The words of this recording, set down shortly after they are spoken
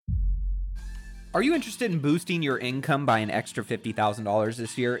Are you interested in boosting your income by an extra $50,000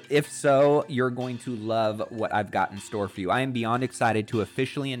 this year? If so, you're going to love what I've got in store for you. I am beyond excited to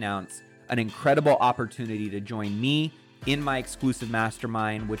officially announce an incredible opportunity to join me in my exclusive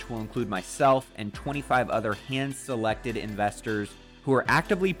mastermind, which will include myself and 25 other hand-selected investors who are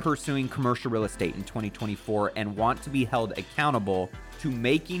actively pursuing commercial real estate in 2024 and want to be held accountable to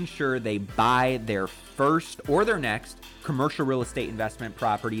making sure they buy their first or their next commercial real estate investment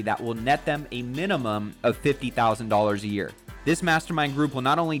property that will net them a minimum of $50,000 a year. This mastermind group will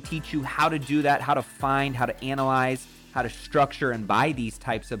not only teach you how to do that, how to find, how to analyze, how to structure and buy these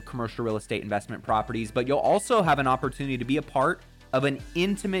types of commercial real estate investment properties, but you'll also have an opportunity to be a part of an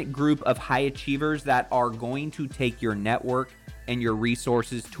intimate group of high achievers that are going to take your network and your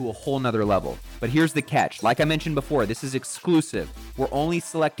resources to a whole nother level. But here's the catch. Like I mentioned before, this is exclusive. We're only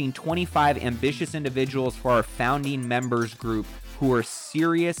selecting 25 ambitious individuals for our founding members group who are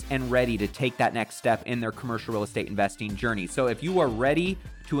serious and ready to take that next step in their commercial real estate investing journey. So if you are ready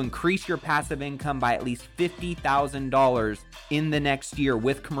to increase your passive income by at least $50,000 in the next year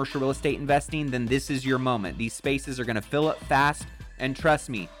with commercial real estate investing, then this is your moment. These spaces are going to fill up fast. And trust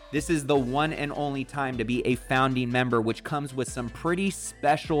me, this is the one and only time to be a founding member, which comes with some pretty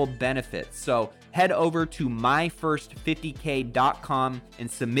special benefits. So head over to myfirst50k.com and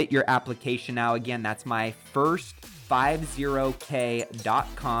submit your application now. Again, that's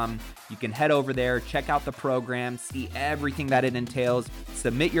myfirst50k.com. You can head over there, check out the program, see everything that it entails,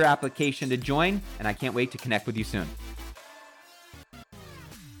 submit your application to join, and I can't wait to connect with you soon.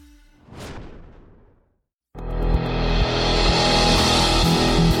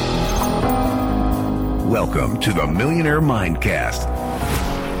 Welcome to the Millionaire Mindcast,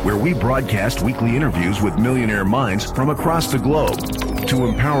 where we broadcast weekly interviews with millionaire minds from across the globe to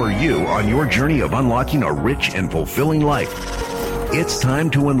empower you on your journey of unlocking a rich and fulfilling life. It's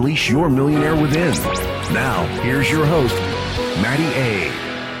time to unleash your millionaire within. Now, here's your host, Matty A.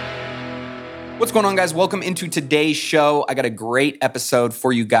 What's going on, guys? Welcome into today's show. I got a great episode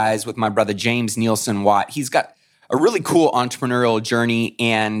for you guys with my brother, James Neilson-Watt. He's got a really cool entrepreneurial journey,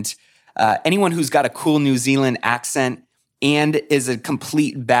 and anyone who's got a cool New Zealand accent and is a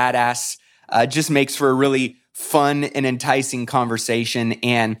complete badass just makes for a really fun and enticing conversation.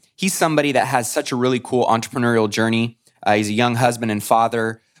 And he's somebody that has such a really cool entrepreneurial journey. He's a young husband and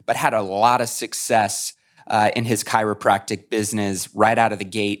father, but had a lot of success in his chiropractic business right out of the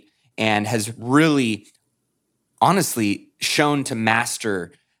gate, and has really, honestly, shown to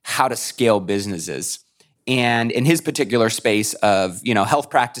master how to scale businesses. And in his particular space of,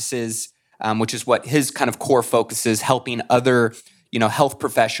 health practices, which is what his kind of core focus is, helping other, health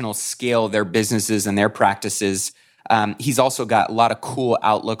professionals scale their businesses and their practices. He's also got a lot of cool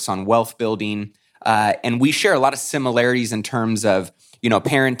outlooks on wealth building. And we share a lot of similarities in terms of,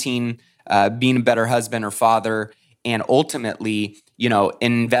 parenting, being a better husband or father, and ultimately,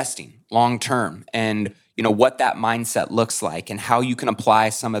 investing long-term and, what that mindset looks like and how you can apply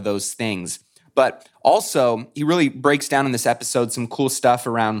some of those things. But also, he really breaks down in this episode some cool stuff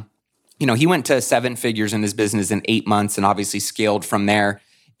around, he went to 7 figures in his business in 8 months and obviously scaled from there.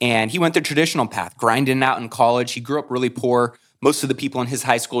 And he went the traditional path, grinding out in college. He grew up really poor. Most of the people in his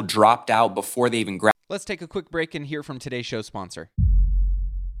high school dropped out before they even graduated. Let's take a quick break and hear from today's show sponsor.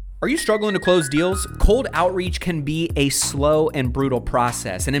 Are you struggling to close deals? Cold outreach can be a slow and brutal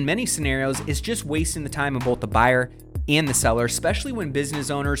process. And in many scenarios, it's just wasting the time of both the buyer and the seller, especially when business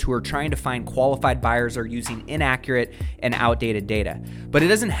owners who are trying to find qualified buyers are using inaccurate and outdated data. But it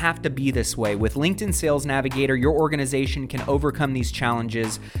doesn't have to be this way. With LinkedIn Sales Navigator, your organization can overcome these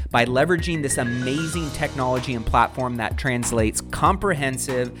challenges by leveraging this amazing technology and platform that translates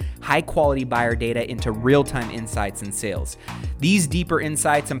comprehensive, high-quality buyer data into real-time insights in sales. These deeper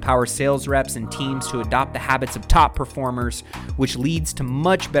insights empower sales reps and teams to adopt the habits of top performers, which leads to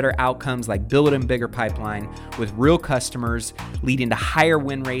much better outcomes like building a bigger pipeline with real customers, leading to higher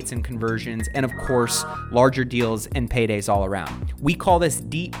win rates and conversions, and of course, larger deals and paydays all around. We call this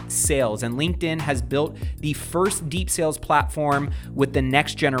deep sales, and LinkedIn has built the first deep sales platform with the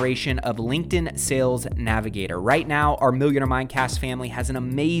next generation of LinkedIn Sales Navigator. Right now, our Millionaire Mindcast family has an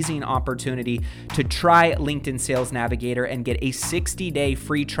amazing opportunity to try LinkedIn Sales Navigator and get a 60-day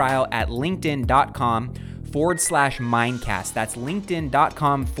free trial at linkedin.com/Mindcast. That's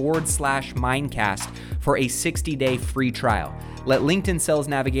linkedin.com/Mindcast for a 60-day free trial. Let LinkedIn Sales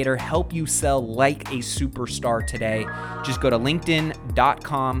Navigator help you sell like a superstar today. Just go to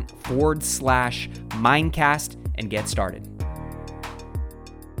linkedin.com/Mindcast and get started.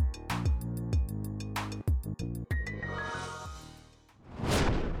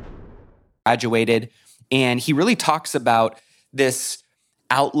 Graduated, and he really talks about this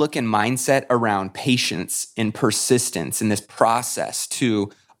outlook and mindset around patience and persistence in this process to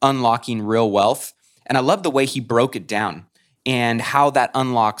unlocking real wealth. And I love the way he broke it down and how that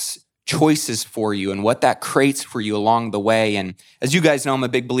unlocks choices for you and what that creates for you along the way. And as you guys know, I'm a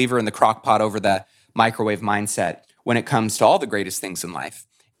big believer in the crock pot over the microwave mindset when it comes to all the greatest things in life.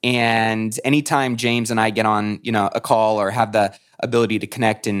 And anytime James and I get on, a call or have the ability to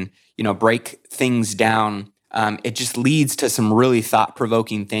connect and, break things down, it just leads to some really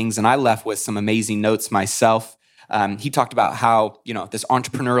thought-provoking things. And I left with some amazing notes myself. He talked about how, this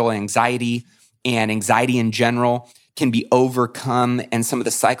entrepreneurial anxiety and anxiety in general can be overcome, and some of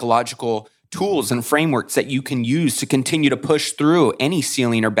the psychological tools and frameworks that you can use to continue to push through any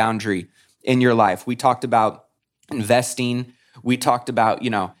ceiling or boundary in your life. We talked about investing. We talked about,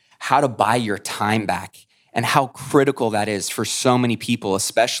 how to buy your time back and how critical that is for so many people,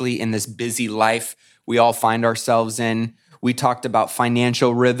 especially in this busy life we all find ourselves in. We talked about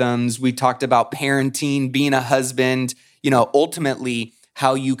financial rhythms. We talked about parenting, being a husband, ultimately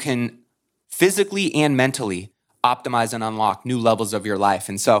how you can physically and mentally optimize and unlock new levels of your life.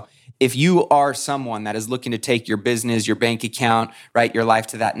 And so if you are someone that is looking to take your business, your bank account, right, your life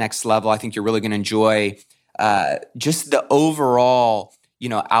to that next level, I think you're really going to enjoy just the overall,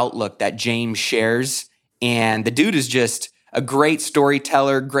 outlook that James shares. And the dude is just a great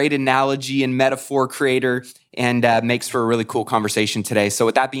storyteller, great analogy and metaphor creator, and makes for a really cool conversation today. So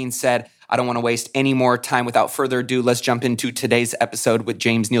with that being said, I don't want to waste any more time. Without further ado, let's jump into today's episode with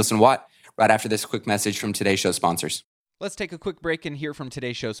James Neilson-Watt right after this quick message from today's show sponsors. Let's take a quick break and hear from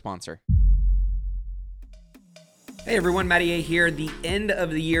today's show sponsor. Hey everyone, Matty A here. The end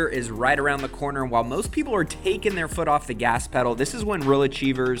of the year is right around the corner. While most people are taking their foot off the gas pedal, this is when real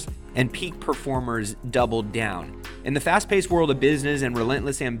achievers and peak performers double down. In the fast-paced world of business and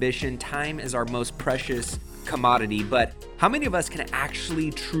relentless ambition, time is our most precious commodity, but how many of us can actually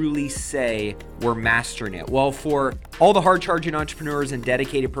truly say we're mastering it? Well, for all the hard-charging entrepreneurs and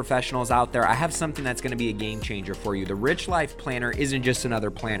dedicated professionals out there, I have something that's going to be a game changer for you. The Rich Life Planner isn't just another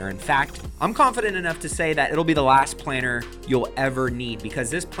planner. In fact, I'm confident enough to say that it'll be the last planner you'll ever need,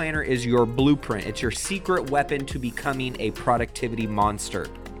 because this planner is your blueprint. It's your secret weapon to becoming a productivity monster.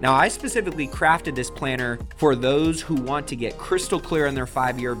 Now, I specifically crafted this planner for those who want to get crystal clear on their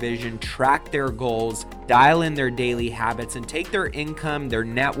 5-year vision, track their goals, dial in their daily habits, and take their income, their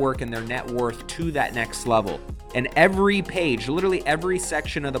network, and their net worth to that next level. And every page, literally every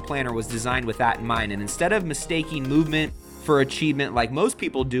section of the planner was designed with that in mind. And instead of mistaking movement for achievement like most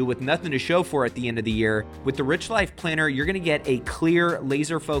people do with nothing to show for at the end of the year, with the Rich Life Planner, you're gonna get a clear,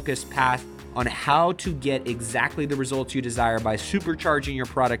 laser-focused path on how to get exactly the results you desire by supercharging your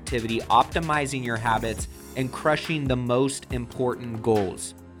productivity, optimizing your habits, and crushing the most important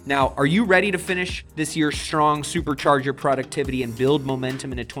goals. Now, are you ready to finish this year strong, supercharge your productivity, and build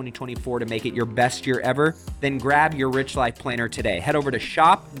momentum into 2024 to make it your best year ever? Then grab your Rich Life Planner today. Head over to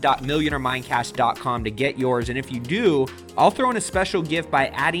shop.millionairemindcast.com to get yours. And if you do, I'll throw in a special gift by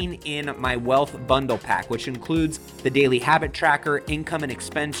adding in my Wealth Bundle Pack, which includes the daily habit tracker, income and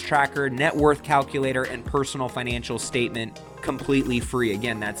expense tracker, net worth calculator, and personal financial statement completely free.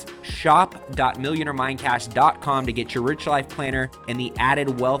 Again, that's shop.millionairemindcast.com to get your Rich Life Planner and the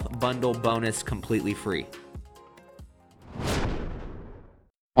added Wealth Bundle bonus completely free.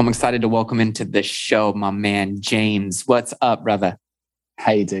 I'm excited to welcome into the show my man, James. What's up, brother?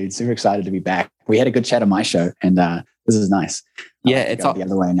 Hey, dude. Super excited to be back. We had a good chat on my show, and this is nice. Yeah, it's all the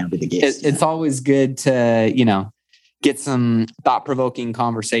other way and now be the guest. It's always good to, get some thought-provoking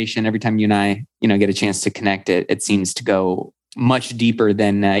conversation every time you and I, get a chance to connect. It seems to go much deeper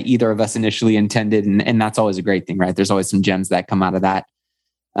than either of us initially intended. And that's always a great thing, right? There's always some gems that come out of that.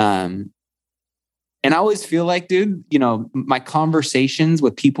 And I always feel like, dude, my conversations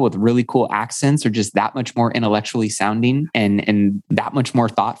with people with really cool accents are just that much more intellectually sounding and that much more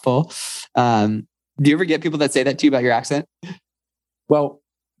thoughtful. Do you ever get people that say that to you about your accent? Well,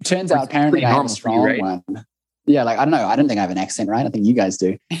 turns out apparently I have a strong right? one. Yeah, I don't know. I don't think I have an accent, right? I think you guys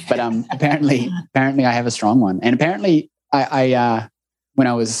do. But apparently I have a strong one. And apparently I when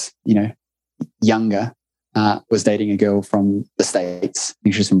I was, younger, was dating a girl from the States. I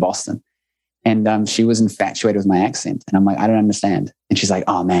think she was from Boston. And she was infatuated with my accent. And I'm like, I don't understand. And she's like,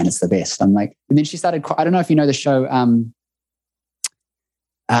 oh man, it's the best. I'm like, and then she started, I don't know if you know the show.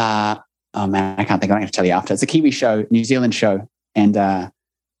 Oh man, I can't think. I don't have to tell you after. It's a Kiwi show, New Zealand show. And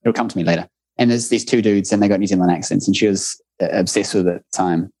it'll come to me later. And there's these two dudes and they got New Zealand accents. And she was obsessed with it at the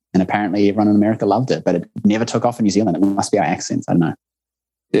time. And apparently everyone in America loved it, but it never took off in New Zealand. It must be our accents. I don't know.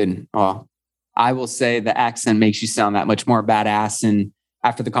 Dude, I will say the accent makes you sound that much more badass. And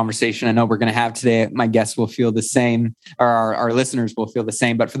after the conversation I know we're going to have today, my guests will feel the same, or our listeners will feel the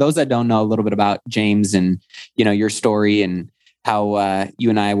same. But for those that don't know a little bit about James and, your story and how you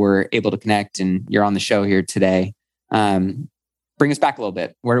and I were able to connect and you're on the show here today, bring us back a little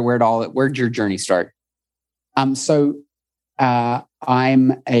bit. Where'd your journey start? So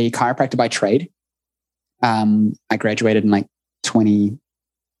I'm a chiropractor by trade. I graduated in like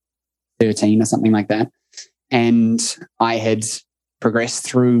 2013 or something like that. And I had progressed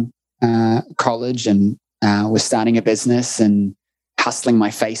through college and was starting a business and hustling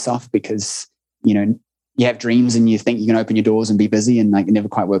my face off because, you have dreams and you think you can open your doors and be busy, and like it never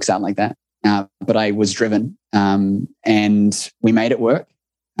quite works out like that. But I was driven and we made it work.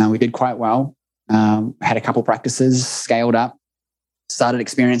 We did quite well. Had a couple practices, scaled up, started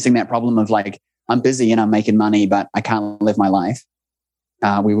experiencing that problem of like, I'm busy and I'm making money, but I can't live my life.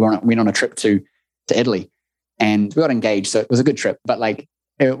 We went on a trip to Italy and we got engaged. So it was a good trip, but like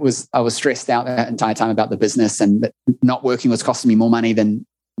I was stressed out that entire time about the business, and not working was costing me more money than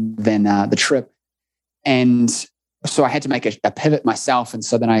the trip. And so I had to make a pivot myself. And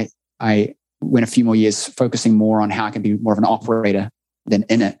so then I went a few more years focusing more on how I can be more of an operator than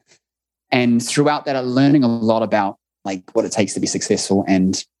in it. And throughout that, I'm learning a lot about like what it takes to be successful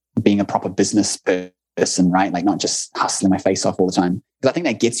and being a proper business person, right? Like not just hustling my face off all the time. Because I think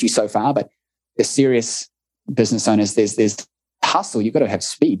that gets you so far, but the serious business owners, there's hustle. You've got to have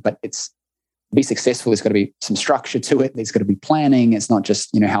speed, but to be successful, there's got to be some structure to it. There's got to be planning. It's not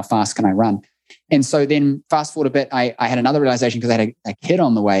just, how fast can I run? And so then fast forward a bit, I had another realization because I had a kid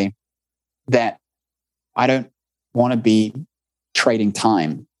on the way that I don't want to be trading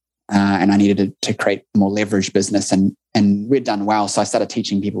time. And I needed to create a more leveraged business, and we'd done well. So I started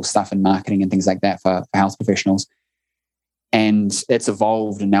teaching people stuff in marketing and things like that for health professionals. And it's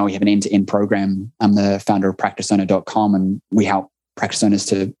evolved, and now we have an end-to-end program. I'm the founder of practiceowner.com, and we help practice owners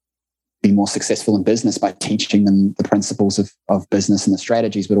to be more successful in business by teaching them the principles of business and the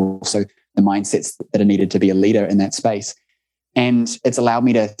strategies, but also the mindsets that are needed to be a leader in that space. And it's allowed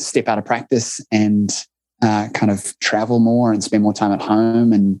me to step out of practice and kind of travel more and spend more time at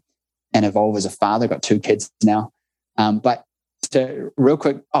home and evolve as a father. Got 2 kids now. But to real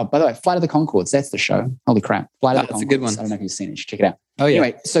quick, by the way, Flight of the Conchords, that's the show. Holy crap. Flight of the Conchords. That's a good one. I don't know if you've seen it. You should check it out. Oh, yeah.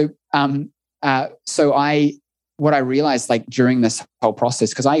 Anyway, what I realized like during this whole process,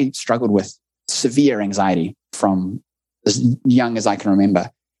 because I struggled with severe anxiety from as young as I can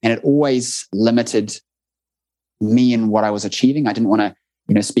remember. And it always limited me in what I was achieving. I didn't want to,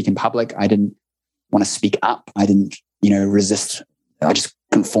 speak in public. I didn't want to speak up. I didn't, resist. I just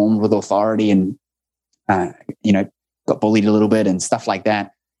conformed with authority and, got bullied a little bit and stuff like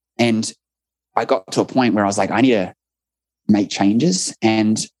that. And I got to a point where I was like, I need to make changes.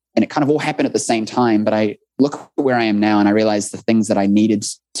 And it kind of all happened at the same time. But I look at where I am now and I realized the things that I needed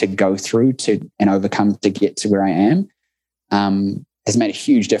to go through and overcome to get to where I am has made a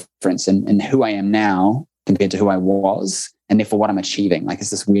huge difference in who I am now compared to who I was, and therefore what I'm achieving. Like it's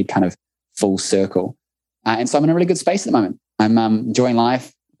this weird kind of full circle. And so I'm in a really good space at the moment. I'm enjoying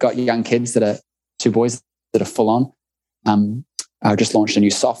life. Got young kids that are 2 boys that are full on. I just launched a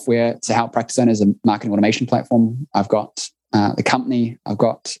new software to help practice owners, a marketing automation platform. I've got the company. I've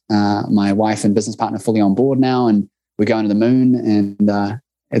got my wife and business partner fully on board now, and we're going to the moon. And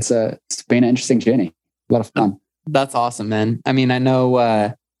it's been an interesting journey. A lot of fun. That's awesome, man. I mean, I know,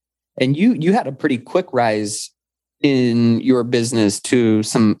 and you had a pretty quick rise in your business to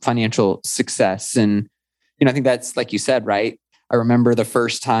some financial success. And, I think that's like you said, right? I remember the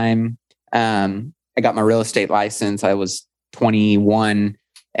first time I got my real estate license, I was 21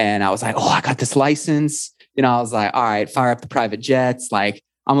 and I was like, I got this license. I was like, all right, fire up the private jets. Like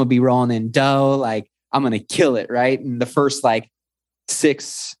I'm going to be rolling in dough. Like I'm going to kill it. Right. And the first 6-8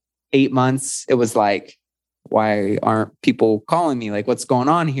 months, it was like, why aren't people calling me? Like what's going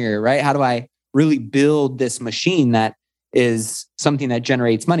on here? Right. How do I really build this machine that is something that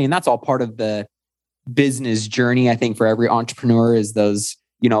generates money? And that's all part of the business journey. I think for every entrepreneur is those,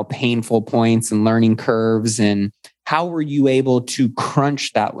 painful points and learning curves. And how were you able to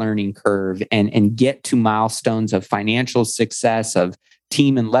crunch that learning curve and get to milestones of financial success, of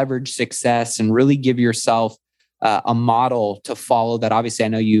team and leverage success, and really give yourself a model to follow that? Obviously, I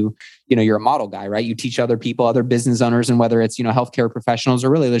know you're a model guy, right? You teach other people, other business owners, and whether it's, healthcare professionals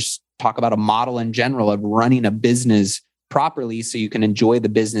or really let's talk about a model in general of running a business properly so you can enjoy the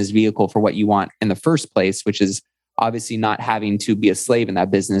business vehicle for what you want in the first place, which is obviously not having to be a slave in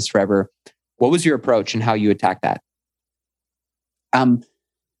that business forever. What was your approach and how you attacked that?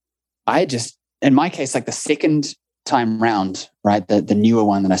 I just, in my case, like the second time round, right? The newer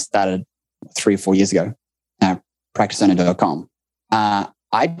one that I started 3 or 4 years ago, practiceowner.com.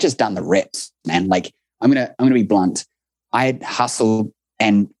 I'd just done the reps, man. Like I'm gonna be blunt. I had hustled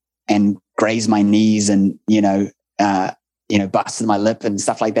and grazed my knees and busted my lip and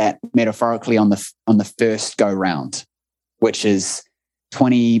stuff like that, metaphorically on the first go round, which is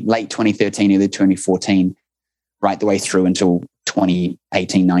late 2013, early 2014, right the way through until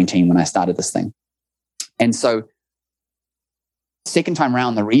 2018, 19 when I started this thing. And so second time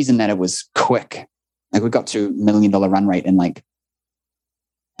around, the reason that it was quick, like we got to $1 million run rate in like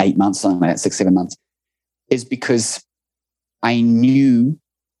 8 months, something like that, 6-7 months, is because I knew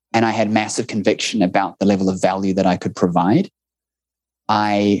and I had massive conviction about the level of value that I could provide.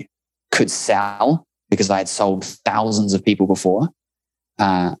 I could sell because I had sold thousands of people before,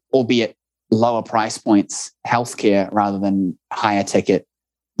 albeit lower price points, healthcare rather than higher ticket,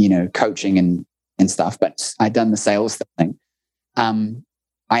 coaching and stuff. But I'd done the sales thing.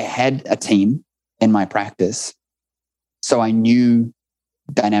 I had a team in my practice, so I knew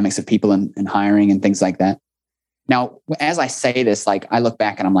dynamics of people and hiring and things like that. Now, as I say this, like I look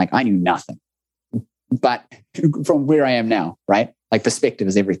back and I'm like, I knew nothing. But from where I am now, right? Like perspective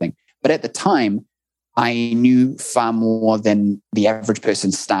is everything. But at the time, I knew far more than the average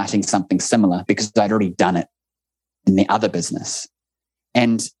person starting something similar because I'd already done it in the other business.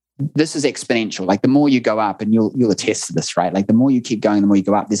 And this is exponential. Like the more you go up, and you'll attest to this, right? Like the more you keep going, the more you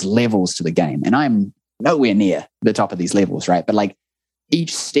go up, there's levels to the game. And I'm nowhere near the top of these levels, right? But like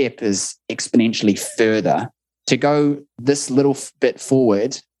each step is exponentially further. To go this little bit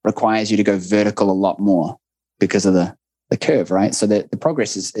forward requires you to go vertical a lot more because of the curve, right? So the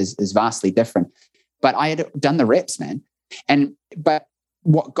progress is vastly different. But I had done the reps, man. But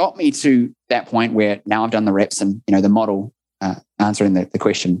what got me to that point where now I've done the reps and, the model, answering the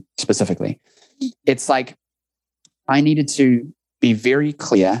question specifically, it's like I needed to be very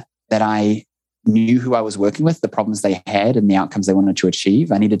clear that I knew who I was working with, the problems they had and the outcomes they wanted to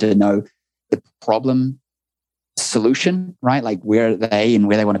achieve. I needed to know the problem solution, right? Like where they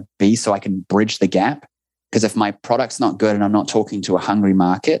want to be so I can bridge the gap. Because if my product's not good and I'm not talking to a hungry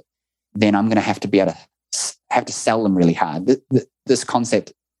market, then I'm going to have to be able to have to sell them really hard. This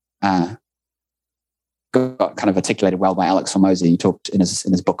concept got kind of articulated well by Alex Hormozi. He talked in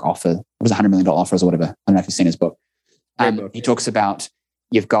his book Offer. It was $100 million Offers or whatever. I don't know if you've seen his book. He talks about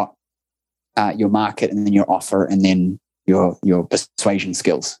you've got your market and then your offer and then your persuasion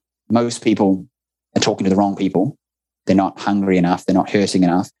skills. Most people are talking to the wrong people. They're not hungry enough. They're not hurting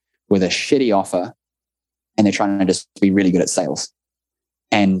enough with a shitty offer. And they're trying to just be really good at sales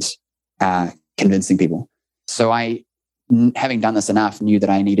and convincing people. So I, having done this enough, knew that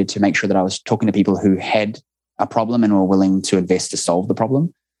I needed to make sure that I was talking to people who had a problem and were willing to invest to solve the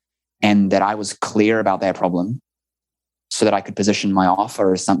problem, and that I was clear about their problem so that I could position my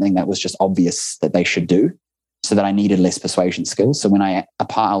offer as something that was just obvious that they should do, so that I needed less persuasion skills. So when I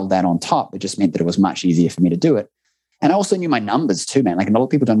piled that on top, it just meant that it was much easier for me to do it. And I also knew my numbers too, man. Like a lot of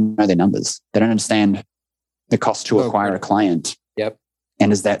people don't know their numbers. They don't understand the cost to acquire a client. Yep.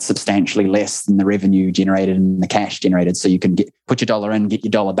 And is that substantially less than the revenue generated and the cash generated? So you can put your dollar in, get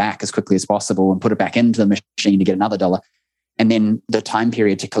your dollar back as quickly as possible and put it back into the machine to get another dollar. And then the time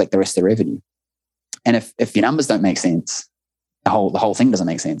period to collect the rest of the revenue. And if your numbers don't make sense, the whole thing doesn't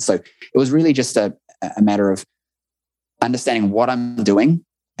make sense. So it was really just a matter of understanding what I'm doing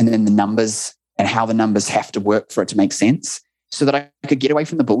and then the numbers and how the numbers have to work for it to make sense, so that I could get away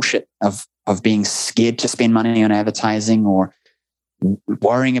from the bullshit of being scared to spend money on advertising or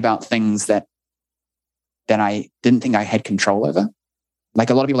worrying about things that I didn't think I had control over.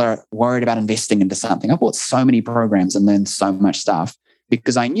 Like a lot of people are worried about investing into something. I bought so many programs and learned so much stuff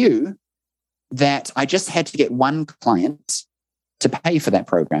because I knew that I just had to get one client to pay for that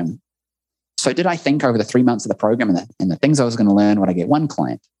program. So did I think over the 3 months of the program and the things I was going to learn, would I get one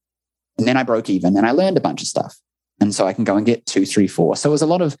client? And then I broke even and I learned a bunch of stuff. And so I can go and get 2, 3, 4. So it was a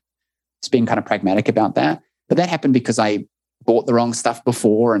lot of just being kind of pragmatic about that. But that happened because I bought the wrong stuff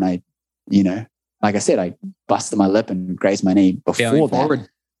before. And I, like I said, I busted my lip and grazed my knee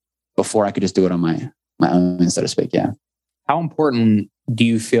before I could just do it on my own, so to speak. Yeah. How important do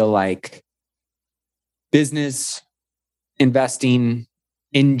you feel like business, investing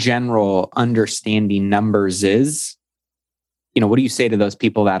in general, understanding numbers is? What do you say to those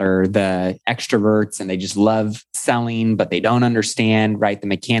people that are the extroverts and they just love selling, but they don't understand, right, the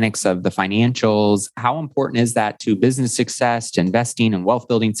mechanics of the financials? How important is that to business success, to investing and wealth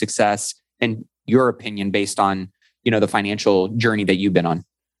building success, in your opinion, based on, the financial journey that you've been on?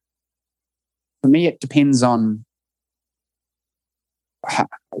 For me, it depends on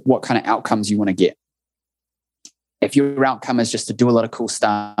what kind of outcomes you want to get. If your outcome is just to do a lot of cool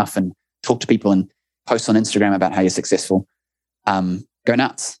stuff and talk to people and post on Instagram about how you're successful, go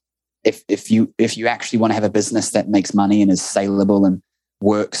nuts. If you actually want to have a business that makes money and is saleable and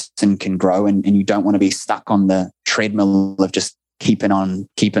works and can grow, and you don't want to be stuck on the treadmill of just keeping on,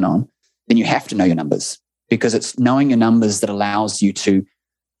 then you have to know your numbers, because it's knowing your numbers that allows you to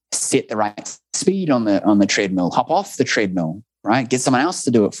set the right speed on the treadmill, hop off the treadmill, right? Get someone else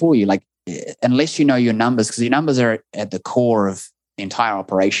to do it for you. Like, unless you know your numbers, because your numbers are at the core of the entire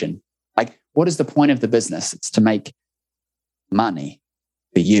operation. Like, what is the point of the business? It's to make money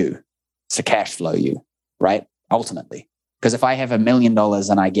for you, to cash flow you, right? Ultimately. Because if I have $1 million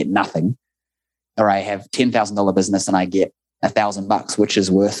and I get nothing, or I have $10,000 business and I get $1,000, which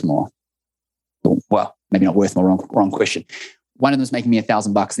is worth more? Well, maybe not worth more, wrong question. One of them is making me $1,000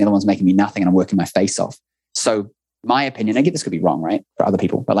 and the other one's making me nothing, and I'm working my face off. So my opinion, I get this could be wrong, right? For other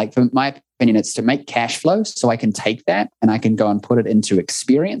people, but like, for my opinion, it's to make cash flow so I can take that and I can go and put it into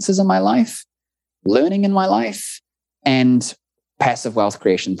experiences in my life, learning in my life, and passive wealth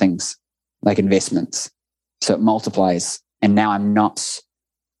creation things like investments. So it multiplies. And now I'm not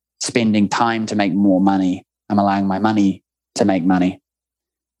spending time to make more money. I'm allowing my money to make money,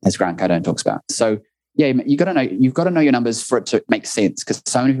 as Grant Cardone talks about. So yeah, you've got to know your numbers for it to make sense, because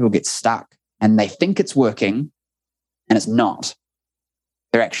so many people get stuck and they think it's working and it's not.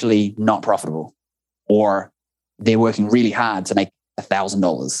 They're actually not profitable, or they're working really hard to make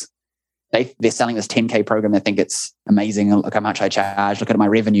 $1,000. They're selling this 10K program. They think it's amazing. Look how much I charge. Look at my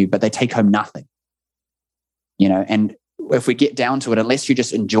revenue, but they take home nothing. And if we get down to it, unless you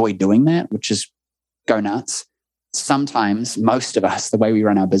just enjoy doing that, which is go nuts, sometimes most of us, the way we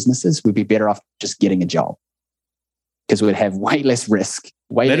run our businesses, we'd be better off just getting a job, because we'd have way less risk,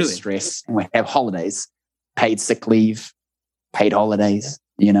 less stress, and we'd have holidays, paid sick leave, paid holidays,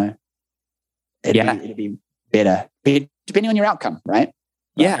 It'd be better, depending on your outcome, right?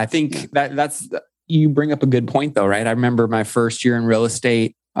 Yeah, I think that's you bring up a good point though, right? I remember my first year in real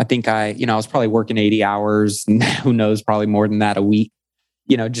estate. I think I was probably working 80 hours, who knows, probably more than that a week,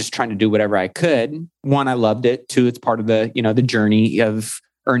 just trying to do whatever I could. One, I loved it. Two, it's part of the, the journey of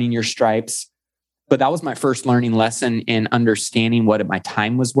earning your stripes. But that was my first learning lesson in understanding what my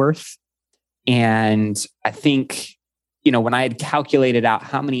time was worth. And I think, when I had calculated out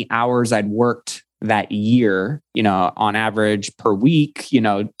how many hours I'd worked that year, on average per week,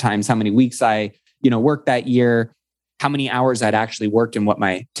 times how many weeks I, worked that year, how many hours I'd actually worked and what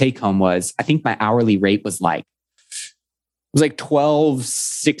my take home was, I think my hourly rate was like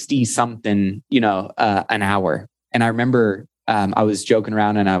 $12.60 something, an hour. And I remember I was joking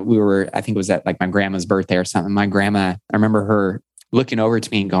around, and I think it was at like my grandma's birthday or something. My grandma, I remember her looking over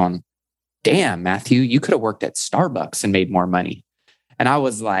to me and going, "Damn, Matthew, you could have worked at Starbucks and made more money." And I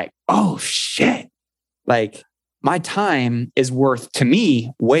was like, "Oh shit. Like, my time is worth, to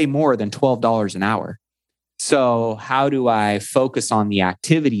me, way more than $12 an hour. So how do I focus on the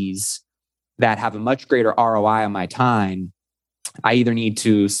activities that have a much greater ROI on my time? I either need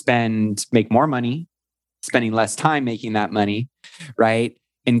to make more money, spending less time making that money, right?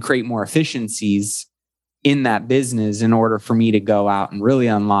 And create more efficiencies in that business in order for me to go out and really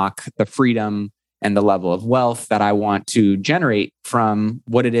unlock the freedom and the level of wealth that I want to generate from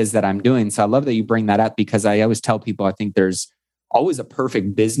what it is that I'm doing." So I love that you bring that up, because I always tell people, I think there's always a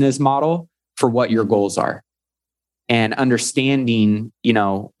perfect business model for what your goals are. And understanding,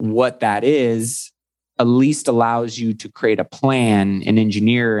 what that is, at least allows you to create a plan and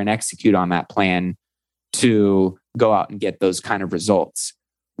engineer and execute on that plan to go out and get those kind of results.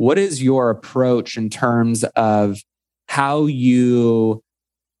 What is your approach in terms of how you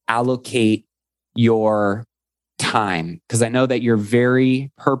allocate your time? Because I know that you're very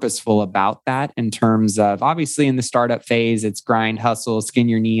purposeful about that, in terms of, obviously in the startup phase, it's grind, hustle, skin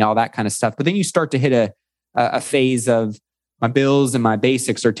your knee, all that kind of stuff. But then you start to hit a phase of, my bills and my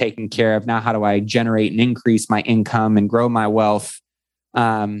basics are taken care of. Now, how do I generate and increase my income and grow my wealth?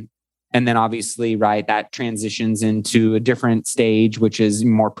 And then obviously, right, that transitions into a different stage, which is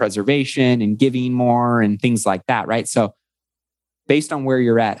more preservation and giving more and things like that, right? So based on where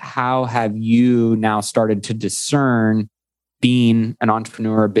you're at, how have you now started to discern, being an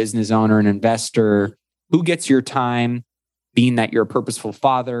entrepreneur, a business owner, an investor, who gets your time, being that you're a purposeful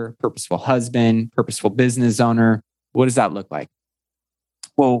father, purposeful husband, purposeful business owner? What does that look like?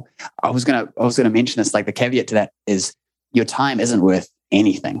 Well, I was gonna mention this. Like, the caveat to that is, your time isn't worth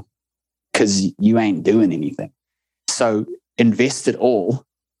anything because you ain't doing anything. So invest it all,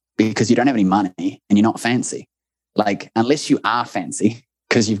 because you don't have any money and you're not fancy. Like, unless you are fancy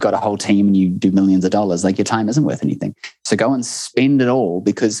because you've got a whole team and you do millions of dollars, like, your time isn't worth anything. So go and spend it all,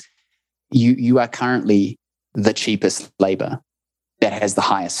 because you are currently the cheapest labor that has the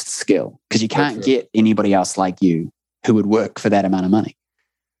highest skill, because you can't get anybody else like you who would work for that amount of money.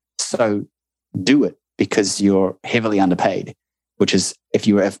 So do it because you're heavily underpaid, which is if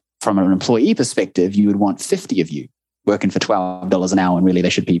you were from an employee perspective, you would want 50 of you working for $12 an hour and really they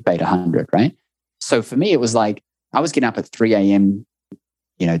should be paid 100, right? So for me, it was like I was getting up at 3 a.m.,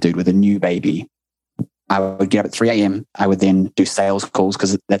 dude, with a new baby. I would get up at 3 a.m. I would then do sales calls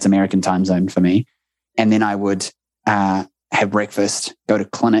because that's American time zone for me. And then I would have breakfast, go to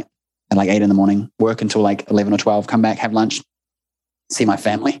clinic at like 8 in the morning, work until like 11 or 12, come back, have lunch, see my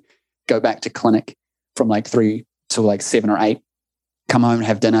family, go back to clinic from like 3 till like 7 or 8, come home,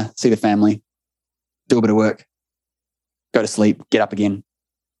 have dinner, see the family, do a bit of work, go to sleep, get up again.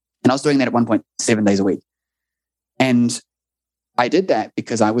 And I was doing that at one point 7 days a week. And I did that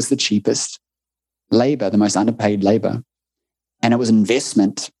because I was the cheapest labor, the most underpaid labor. And it was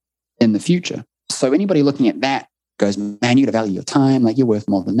investment in the future. So anybody looking at that goes, man, you got to value your time. Like you're worth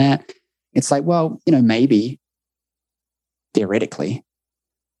more than that. It's like, well, maybe theoretically,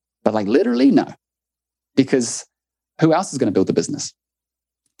 but like literally, no, because who else is going to build the business?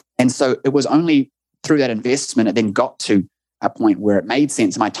 And so it was only through that investment, it then got to a point where it made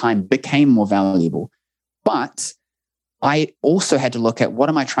sense. My time became more valuable. But I also had to look at what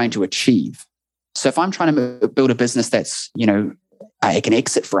am I trying to achieve? So if I'm trying to build a business that's, I can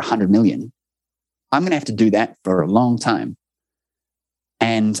exit for 100 million, I'm going to have to do that for a long time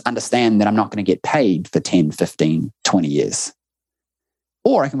and understand that I'm not going to get paid for 10, 15, 20 years.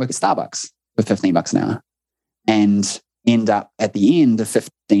 Or I can work at Starbucks for $15 an hour and end up at the end of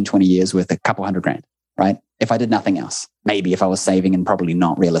 15, 20 years with a couple $100,000, right? If I did nothing else, maybe if I was saving, and probably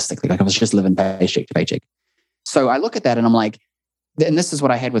not realistically, like I was just living paycheck to paycheck. So I look at that and I'm like, and this is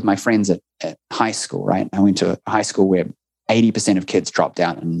what I had with my friends at high school, right? I went to a high school where 80% of kids dropped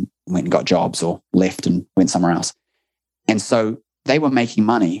out and went and got jobs or left and went somewhere else. And so they were making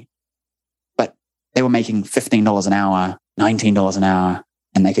money, but they were making $15 an hour, $19 an hour,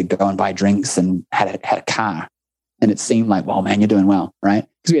 and they could go and buy drinks and had a car. And it seemed like, well, man, you're doing well, right?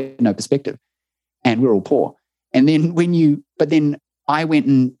 Because we had no perspective and we were all poor. And then then I went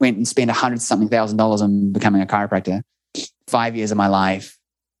and spent $100,000 on becoming a chiropractor. 5 years of my life,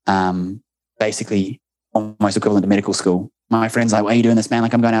 basically almost equivalent to medical school. My friend's like, why are you doing this, man?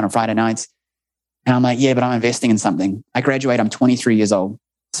 Like I'm going out on Friday nights. And I'm like, yeah, but I'm investing in something. I graduate, I'm 23 years old.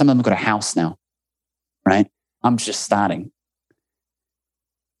 Some of them have got a house now, right? I'm just starting.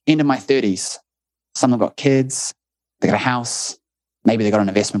 End of my 30s. Some of them got kids. They got a house. Maybe they got an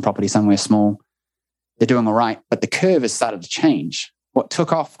investment property somewhere small. They're doing all right, but the curve has started to change. What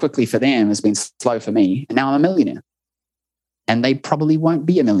took off quickly for them has been slow for me. And now I'm a millionaire. And they probably won't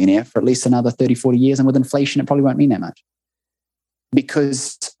be a millionaire for at least another 30, 40 years. And with inflation, it probably won't mean that much.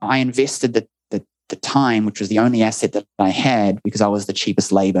 Because I invested the time, which was the only asset that I had, because I was the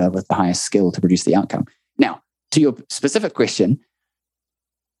cheapest labor with the highest skill to produce the outcome. Now, to your specific question,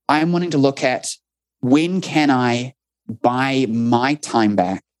 I'm wanting to look at when can I buy my time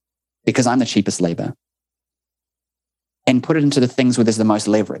back because I'm the cheapest labor and put it into the things where there's the most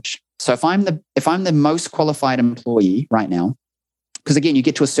leverage. So if I'm the most qualified employee right now, because again, you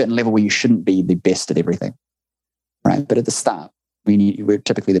get to a certain level where you shouldn't be the best at everything, right? But at the start, we're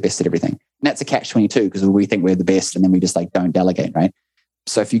typically the best at everything. And that's a catch-22 because we think we're the best and then we just like don't delegate, right?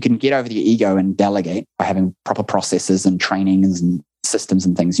 So if you can get over the ego and delegate by having proper processes and trainings and systems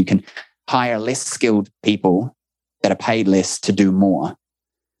and things, you can hire less skilled people that are paid less to do more.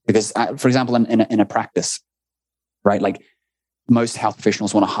 Because, for example, in a practice, right? Like most health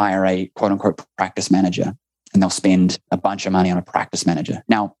professionals want to hire a quote unquote practice manager and they'll spend a bunch of money on a practice manager.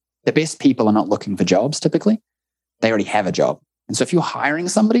 Now, the best people are not looking for jobs typically. They already have a job. And so if you're hiring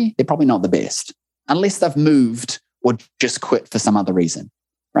somebody, they're probably not the best unless they've moved or just quit for some other reason,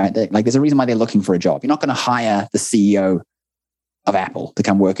 right? There's a reason why they're looking for a job. You're not going to hire the CEO of Apple to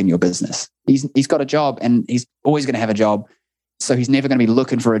come work in your business. He's got a job and he's always going to have a job. So he's never going to be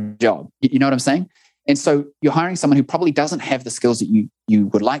looking for a job. You know what I'm saying? And so you're hiring someone who probably doesn't have the skills that you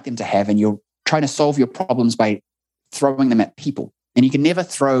would like them to have, and you're trying to solve your problems by throwing them at people. And you can never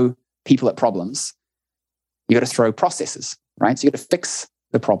throw people at problems. You got to throw processes, right? So you got to fix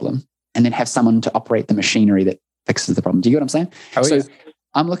the problem and then have someone to operate the machinery that fixes the problem. Do you get what I'm saying? Oh, so yeah.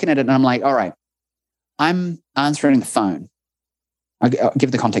 I'm looking at it and I'm like, all right, I'm answering the phone. I'll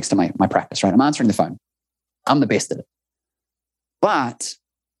give the context to my practice, right? I'm answering the phone. I'm the best at it. But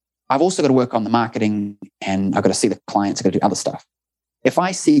I've also got to work on the marketing and I've got to see the clients. I've got to do other stuff. If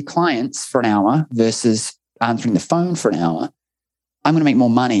I see clients for an hour versus answering the phone for an hour, I'm going to make more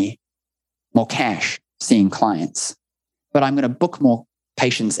money, more cash seeing clients. But I'm going to book more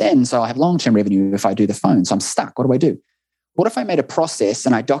patients in, so I'll have long-term revenue if I do the phone. So I'm stuck. What do? What if I made a process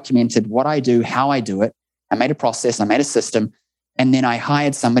and I documented what I do, how I do it, I made a process, I made a system, and then I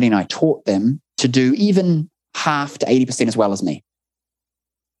hired somebody and I taught them to do even half to 80% as well as me.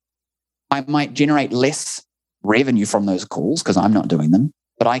 I might generate less revenue from those calls because I'm not doing them,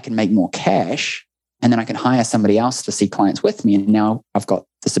 but I can make more cash, and then I can hire somebody else to see clients with me. And now I've got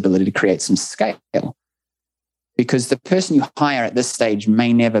this ability to create some scale, because the person you hire at this stage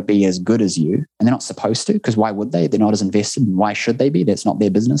may never be as good as you, and they're not supposed to, because why would they? They're not as invested, and why should they be? That's not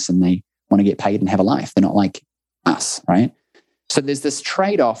their business, and they want to get paid and have a life. They're not like us, right? So there's this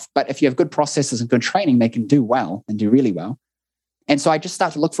trade-off, but if you have good processes and good training, they can do well and do really well. And so I just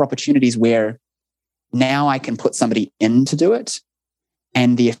start to look for opportunities where now I can put somebody in to do it,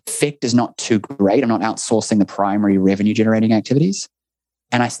 and the effect is not too great. I'm not outsourcing the primary revenue generating activities.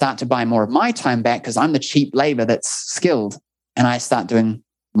 And I start to buy more of my time back because I'm the cheap labor that's skilled, and I start doing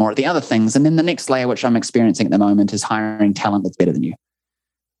more of the other things. And then the next layer, which I'm experiencing at the moment, is hiring talent that's better than you,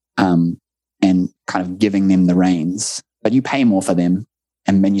 and kind of giving them the reins. But you pay more for them,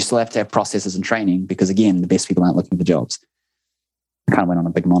 and then you still have to have processes and training, because again, the best people aren't looking for jobs. I kind of went on a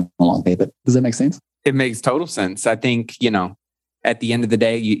big monologue there, but does that make sense? It makes total sense. I think, at the end of the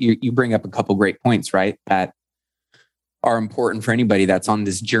day, you bring up a couple great points, right? That are important for anybody that's on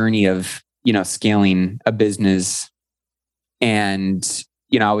this journey of, scaling a business. And,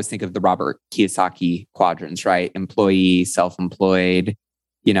 I always think of the Robert Kiyosaki quadrants, right? Employee, self-employed,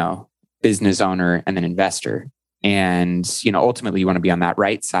 business owner, and then investor. And, ultimately you want to be on that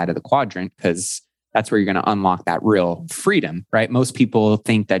right side of the quadrant, because that's where you're going to unlock that real freedom, right? Most people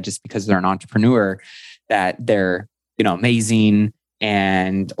think that just because they're an entrepreneur that they're, amazing,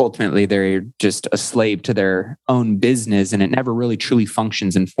 and ultimately they're just a slave to their own business, and it never really truly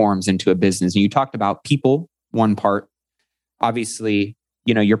functions and forms into a business. And you talked about people, one part, obviously,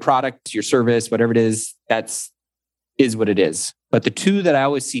 your product, your service, whatever it is, is what it is. But the two that I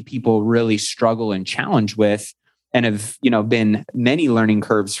always see people really struggle and challenge with, and have, been many learning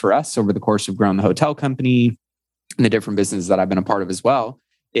curves for us over the course of growing the hotel company and the different businesses that I've been a part of as well,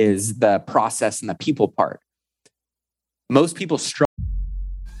 is the process and the people part. Most people struggle.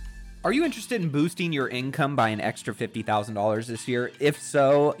 Are you interested in boosting your income by an extra $50,000 this year? If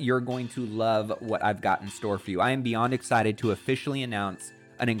so, you're going to love what I've got in store for you. I am beyond excited to officially announce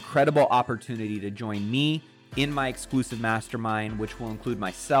an incredible opportunity to join me in my exclusive mastermind, which will include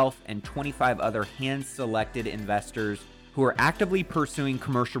myself and 25 other hand-selected investors who are actively pursuing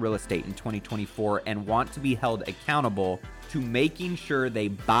commercial real estate in 2024 and want to be held accountable to making sure they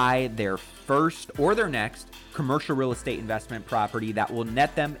buy their first or their next commercial real estate investment property that will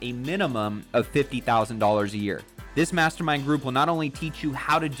net them a minimum of $50,000 a year. This mastermind group will not only teach you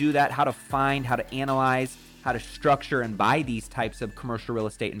how to do that, how to find, how to analyze, how to structure and buy these types of commercial real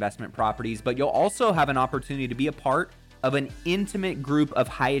estate investment properties, but you'll also have an opportunity to be a part of an intimate group of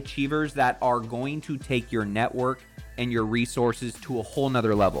high achievers that are going to take your network and your resources to a whole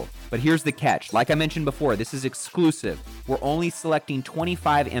nother level. But here's the catch. Like I mentioned before, this is exclusive. We're only selecting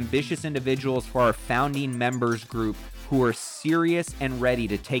 25 ambitious individuals for our founding members group who are serious and ready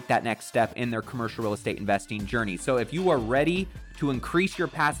to take that next step in their commercial real estate investing journey. So if you are ready to increase your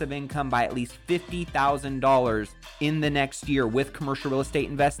passive income by at least $50,000 in the next year with commercial real estate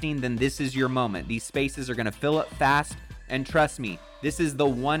investing, then this is your moment. These spaces are going to fill up fast. And trust me, this is the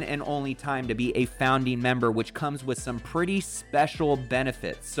one and only time to be a founding member, which comes with some pretty special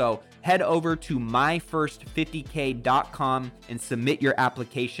benefits. So head over to myfirst50k.com and submit your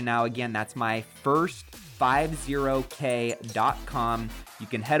application now. Again, that's myfirst50k.com. You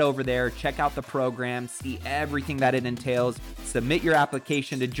can head over there, check out the program, see everything that it entails, submit your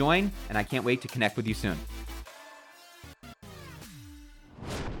application to join, and I can't wait to connect with you soon.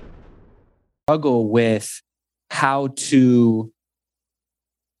 Struggle with how to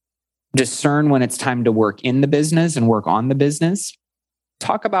discern when it's time to work in the business and work on the business.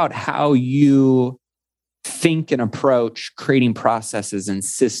 Talk about how you think and approach creating processes and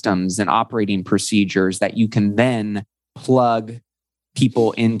systems and operating procedures that you can then plug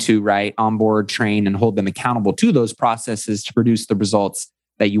people into, right? Onboard, train, and hold them accountable to those processes to produce the results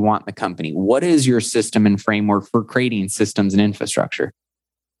that you want in the company. What is your system and framework for creating systems and infrastructure?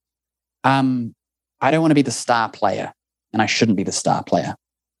 I don't want to be the star player, and I shouldn't be the star player,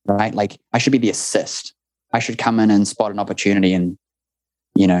 right? Like I should be the assist. I should come in and spot an opportunity and,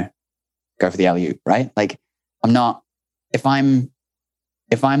 go for the alley-oop, right? Like I'm not, if I'm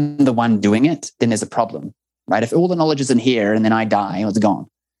the one doing it, then there's a problem, right? If all the knowledge is in here and then I die, it's gone.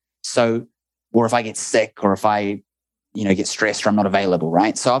 So, or if I get sick or if I, get stressed or I'm not available,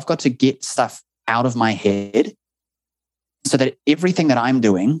 right? So I've got to get stuff out of my head so that everything that I'm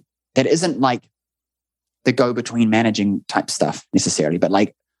doing, that isn't like the go-between managing type stuff necessarily, but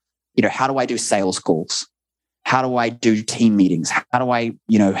like, how do I do sales calls? how do I do team meetings? How do I,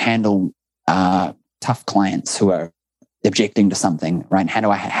 handle tough clients who are objecting to something, right? How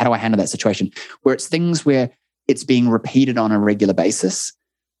do I handle that situation? Where it's things where it's being repeated on a regular basis.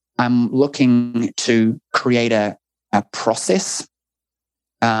 I'm looking to create a process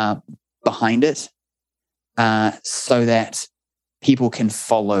behind it so that people can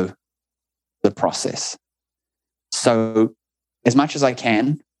follow the process. So as much as I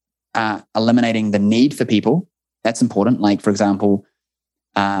can, eliminating the need for people, that's important. Like, for example,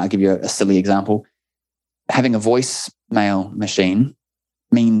 I'll give you a silly example. Having a voicemail machine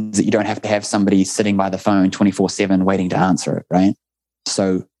means that you don't have to have somebody sitting by the phone 24/7 waiting to answer it, right?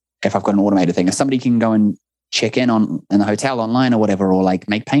 So if I've got an automated thing, if somebody can go and check in the hotel online or whatever, or like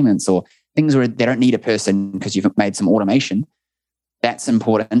make payments or things where they don't need a person because you've made some automation, that's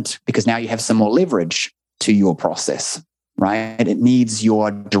important because now you have some more leverage to your process, right? It needs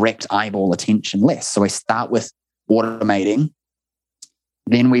your direct eyeball attention less. So I start with automating.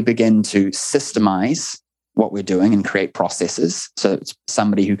 Then we begin to systemize what we're doing and create processes. So it's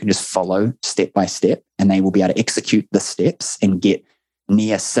somebody who can just follow step by step, and they will be able to execute the steps and get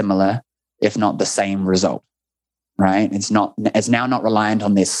near similar, if not the same result, right? It's now not reliant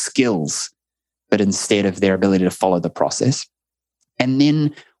on their skills, but instead of their ability to follow the process. And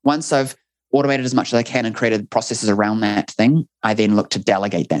then once I've automated as much as I can and created processes around that thing, I then look to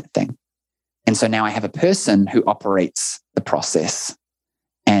delegate that thing. And so now I have a person who operates the process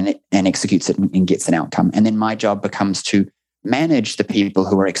and executes it and gets an outcome. And then my job becomes to manage the people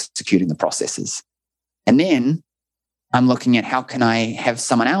who are executing the processes. And then I'm looking at how can I have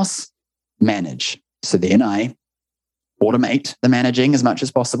someone else manage. So then I automate the managing as much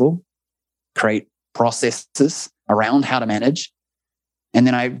as possible, create processes around how to manage, and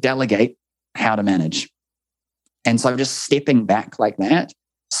then I delegate how to manage. And so I'm just stepping back like that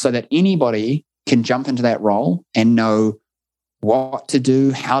so that anybody can jump into that role and know what to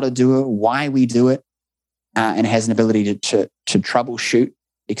do, how to do it, why we do it, and has an ability to troubleshoot,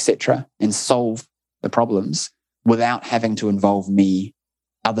 etc., and solve the problems without having to involve me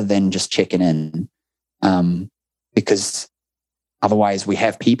other than just checking in. Because otherwise we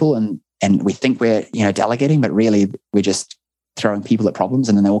have people and we think we're delegating, but really we're just throwing people at problems,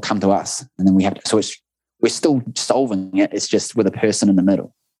 and then they all come to us, and then we have to. So we're still solving it. It's just with a person in the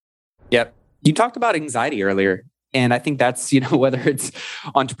middle. Yep. You talked about anxiety earlier. And I think that's, whether it's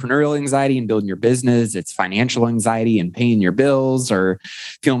entrepreneurial anxiety and building your business, it's financial anxiety and paying your bills, or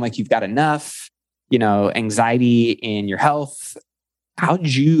feeling like you've got enough, anxiety in your health. How'd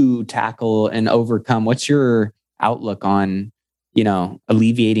you tackle and overcome? What's your outlook on,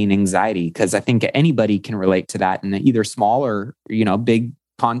 alleviating anxiety? Because I think anybody can relate to that in either small or, big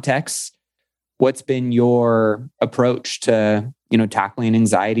contexts. What's been your approach to, tackling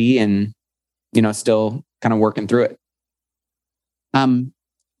anxiety and, still kind of working through it?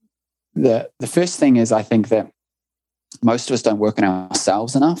 The first thing is, I think that most of us don't work on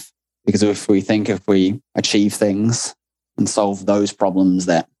ourselves enough, because if we achieve things and solve those problems,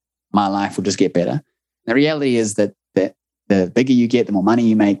 that my life will just get better. The reality is that the bigger you get, the more money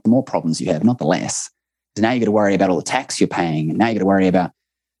you make, the more problems you have, not the less. So now you got to worry about all the tax you're paying, and now you got to worry about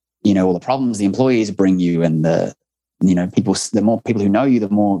all the problems the employees bring you, and the more people who know you, the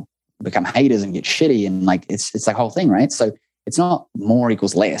more become haters and get shitty, and it's the whole thing, right? So it's not more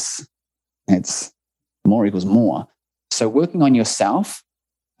equals less, it's more equals more. So working on yourself,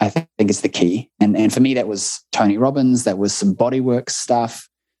 I think is the key. And for me, that was Tony Robbins, that was some body work stuff,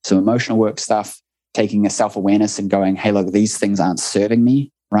 some emotional work stuff, taking a self-awareness and going, hey, look, these things aren't serving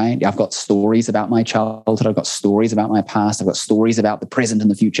me, right? I've got stories about my childhood, I've got stories about my past, I've got stories about the present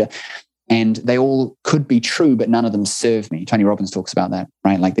and the future. And they all could be true, but none of them serve me. Tony Robbins talks about that,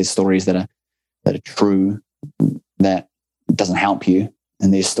 right? Like there's stories that are true that doesn't help you,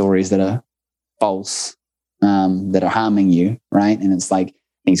 and there's stories that are false that are harming you, right? And it's like, I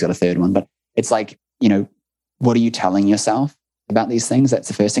think he's got a third one, but it's like, what are you telling yourself about these things? That's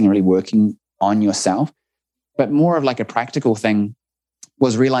the first thing, really working on yourself. But more of like a practical thing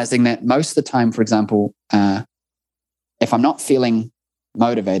was realizing that most of the time, for example, if I'm not feeling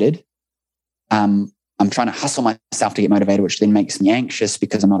motivated, I'm trying to hustle myself to get motivated, which then makes me anxious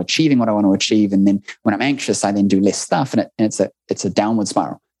because I'm not achieving what I want to achieve. And then when I'm anxious, I then do less stuff, and it's a downward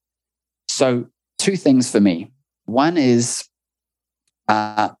spiral. So two things for me. One is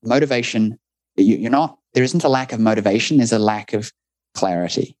motivation. There isn't a lack of motivation. There's a lack of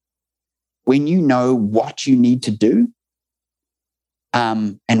clarity. When you know what you need to do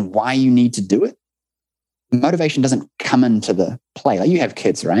and why you need to do it, motivation doesn't come into the play. Like, you have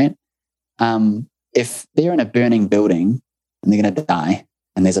kids, right? If they're in a burning building and they're going to die,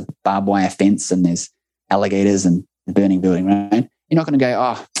 and there's a barbed wire fence and there's alligators and the burning building, right? You're not going to go,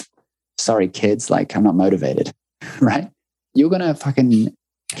 oh, sorry, kids, like I'm not motivated, right? You're going to fucking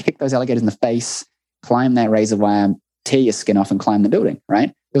kick those alligators in the face, climb that razor wire, tear your skin off and climb the building, right?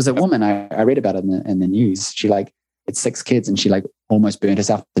 There was a woman, I read about it in the news. She like, it's 6 kids and she like almost burnt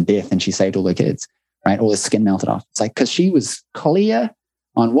herself to death and she saved all her kids, right? All the skin melted off. It's like, because she was clear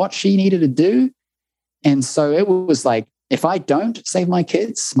on what she needed to do. And so it was like, if I don't save my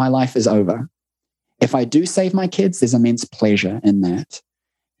kids, my life is over. If I do save my kids, there's immense pleasure in that.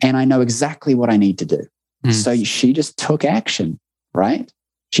 And I know exactly what I need to do. So she just took action, right?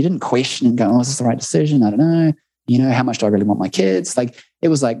 She didn't question and go, oh, is this the right decision? I don't know. You know, how much do I really want my kids? Like, it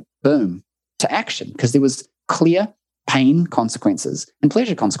was like, boom, to action, because there was clear pain consequences and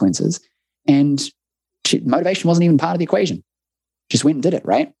pleasure consequences. And motivation wasn't even part of the equation. Just went and did it,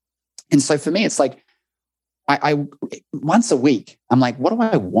 right? And so for me, it's like, I once a week, I'm like, what do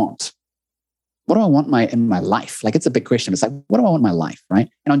I want? What do I want in my life? Like, it's a big question. It's like, what do I want in my life, right?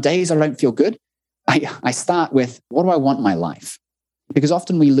 And on days I don't feel good, I start with, what do I want in my life? Because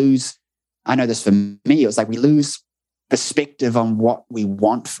often we lose, I know this for me, it was like we lose perspective on what we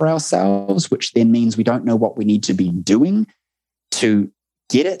want for ourselves, which then means we don't know what we need to be doing to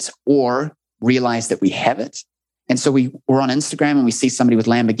get it or realize that we have it. And so we're on Instagram and we see somebody with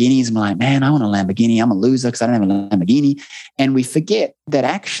Lamborghinis and we're like, man, I want a Lamborghini. I'm a loser because I don't have a Lamborghini. And we forget that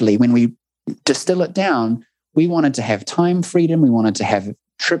actually when we distill it down, we wanted to have time freedom. We wanted to have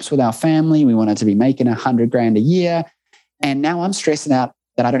trips with our family. We wanted to be making $100,000 a year. And now I'm stressing out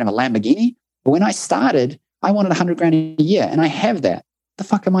that I don't have a Lamborghini. But when I started, I wanted $100,000 a year and I have that. The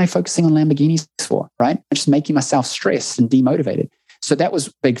fuck am I focusing on Lamborghinis for, right? I'm just making myself stressed and demotivated. So that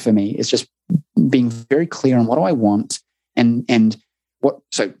was big for me. It's just being very clear on what do I want and what.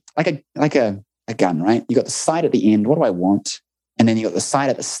 So like a gun, right? You got the sight at the end. What do I want? And then you got the sight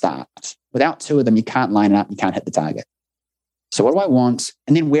at the start. Without 2 of them, you can't line it up. You can't hit the target. So what do I want?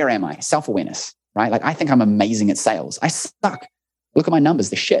 And then where am I? Self-awareness, right? Like I think I'm amazing at sales. I suck. Look at my numbers.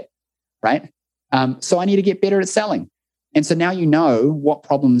 They're shit, right? So I need to get better at selling. And so now you know what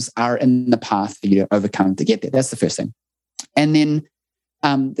problems are in the path for you to overcome to get there. That's the first thing. And then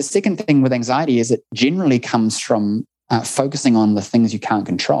the second thing with anxiety is it generally comes from focusing on the things you can't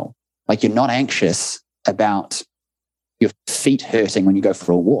control. Like you're not anxious about your feet hurting when you go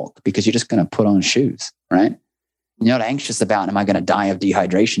for a walk because you're just going to put on shoes, right? You're not anxious about, am I going to die of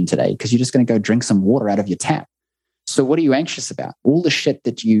dehydration today? Because you're just going to go drink some water out of your tap. So what are you anxious about? All the shit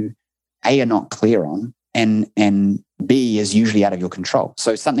that you, A, are not clear on, and B, is usually out of your control.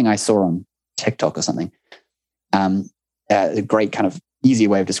 So something I saw on TikTok or something, a great kind of easy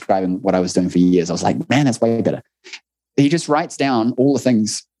way of describing what I was doing for years. I was like, man, that's way better. He just writes down all the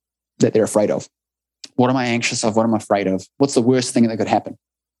things that they're afraid of. What am I anxious of? What am I afraid of? What's the worst thing that could happen?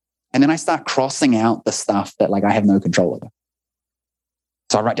 And then I start crossing out the stuff that like I have no control over.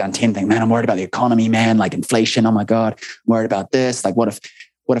 So I write down 10 things. Man, I'm worried about the economy, man, like inflation. Oh my God, I'm worried about this. Like what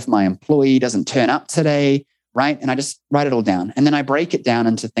if my employee doesn't turn up today, right? And I just write it all down. And then I break it down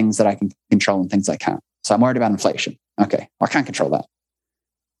into things that I can control and things I can't. So I'm worried about inflation. Okay, I can't control that.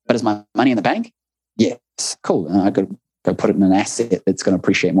 But is my money in the bank? Yes, cool. And I could go put it in an asset that's going to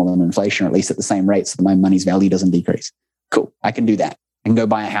appreciate more than inflation, or at least at the same rate, so that my money's value doesn't decrease. Cool, I can do that. I can go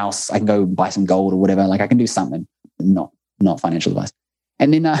buy a house. I can go buy some gold or whatever. Like I can do something, not financial advice.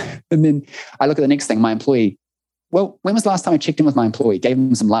 And then I look at the next thing, my employee. Well, when was the last time I checked in with my employee? Gave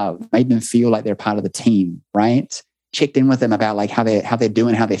them some love, made them feel like they're part of the team, right? Checked in with them about like how they're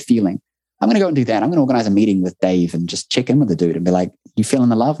doing, how they're feeling. I'm going to go and do that. I'm going to organize a meeting with Dave and just check in with the dude and be like, you feeling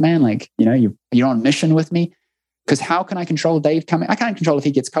the love, man? Like, you know, you're on mission with me. Because how can I control Dave coming? I can't control if he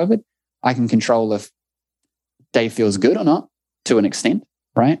gets COVID. I can control if Dave feels good or not to an extent,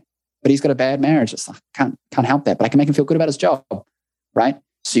 right? But he's got a bad marriage. It's like, can't help that. But I can make him feel good about his job, right?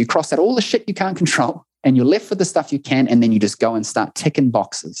 So you cross out all the shit you can't control and you're left with the stuff you can, and then you just go and start ticking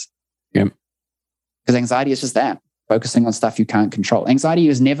boxes. Yeah. Because anxiety is just that, focusing on stuff you can't control. Anxiety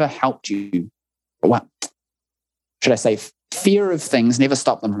has never helped you. What should I say? Fear of things never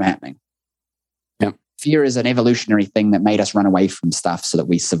stopped them from happening. Yeah. Fear is an evolutionary thing that made us run away from stuff so that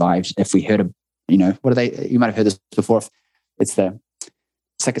we survived. If we heard of, you might have heard this before. It's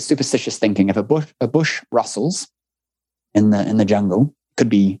like a superstitious thinking. If a bush rustles in the jungle, it could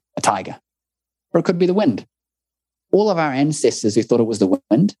be a tiger, or it could be the wind. All of our ancestors who thought it was the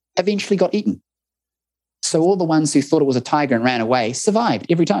wind eventually got eaten. So all the ones who thought it was a tiger and ran away survived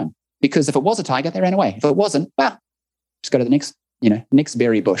every time. Because if it was a tiger, they ran away. If it wasn't, just go to the next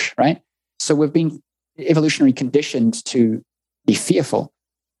berry bush, right? So we've been evolutionary conditioned to be fearful.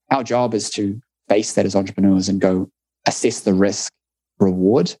 Our job is to face that as entrepreneurs and go assess the risk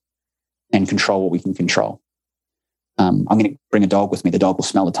reward and control what we can control. I'm going to bring a dog with me. The dog will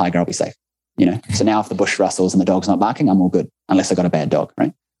smell the tiger. I'll be safe. So now if the bush rustles and the dog's not barking, I'm all good, unless I got a bad dog,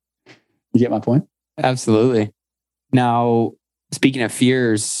 right? You get my point? Absolutely. Now, speaking of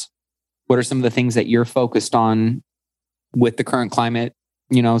fears, what are some of the things that you're focused on with the current climate?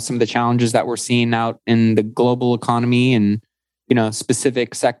 Some of the challenges that we're seeing out in the global economy and,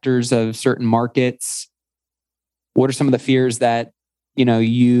 specific sectors of certain markets. What are some of the fears that,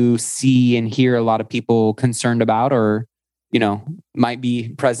 you see and hear a lot of people concerned about, or, might be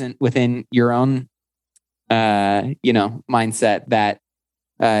present within your own, mindset that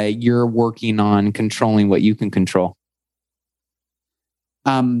you're working on controlling what you can control?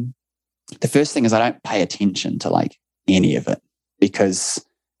 The first thing is I don't pay attention to like any of it, because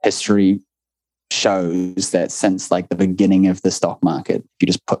history shows that since like the beginning of the stock market, if you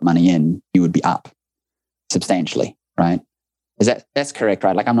just put money in, you would be up substantially, right? That's correct,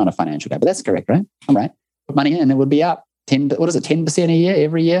 right? Like I'm not a financial guy, but that's correct, right? I'm right. Put money in, it would be up 10% a year,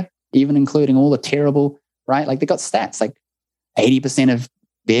 every year, even including all the terrible, right? Like they got stats, like 80% of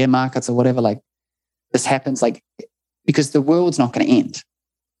bear markets or whatever. Like this happens like because the world's not going to end.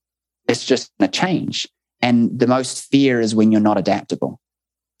 It's just going to change. And the most fear is when you're not adaptable.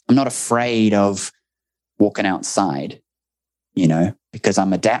 I'm not afraid of walking outside, because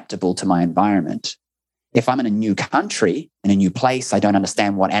I'm adaptable to my environment. If I'm in a new country, in a new place, I don't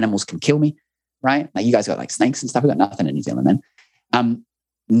understand what animals can kill me, right? Now you guys got like snakes and stuff. We've got nothing in New Zealand, man.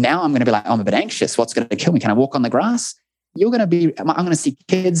 Now I'm going to be like, I'm a bit anxious. What's going to kill me? Can I walk on the grass? I'm going to see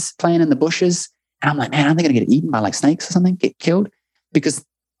kids playing in the bushes. And I'm like, man, aren't they going to get eaten by like snakes or something, get killed? Because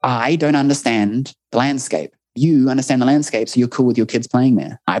I don't understand the landscape. You understand the landscape, so you're cool with your kids playing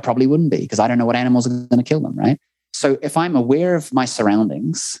there. I probably wouldn't be, because I don't know what animals are going to kill them, right? So if I'm aware of my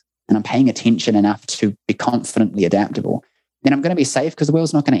surroundings and I'm paying attention enough to be confidently adaptable, then I'm going to be safe, because the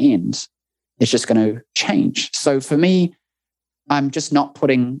world's not going to end. It's just going to change. So for me, I'm just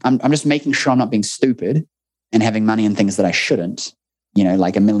making sure I'm not being stupid and having money in things that I shouldn't,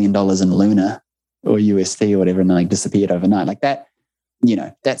 like $1 million in Luna or USD or whatever, and then like disappeared overnight. Like that,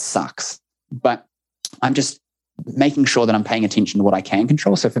 that sucks. But I'm just making sure that I'm paying attention to what I can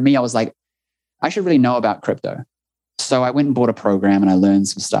control. So for me, I was like, I should really know about crypto. So I went and bought a program and I learned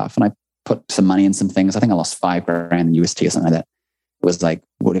some stuff and I put some money in some things. I think I lost $5,000 in UST or something like that. It was like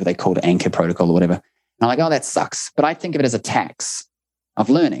whatever they called it, Anchor Protocol or whatever. And I'm like, oh, that sucks. But I think of it as a tax of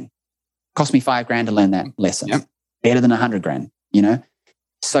learning. Cost me $5,000 to learn that lesson. Yep. Better than $100,000,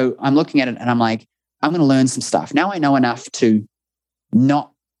 So I'm looking at it and I'm like, I'm going to learn some stuff. Now I know enough to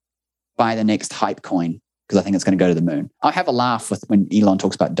not buy the next hype coin, because I think it's going to go to the moon. I have a laugh with when Elon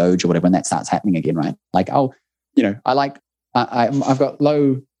talks about Doge or whatever, when that starts happening again, right? Like, I've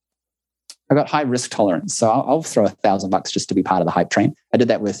got high risk tolerance. So I'll throw $1,000 just to be part of the hype train. I did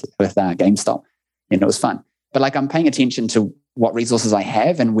that with GameStop and it was fun. But like I'm paying attention to what resources I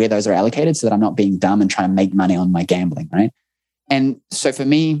have and where those are allocated, so that I'm not being dumb and trying to make money on my gambling, right? And so for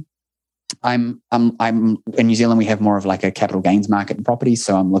me, I'm in New Zealand, we have more of like a capital gains market in property.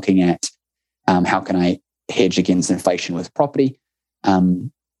 So I'm looking at how can I hedge against inflation with property.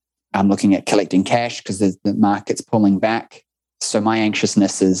 I'm looking at collecting cash because the market's pulling back. So my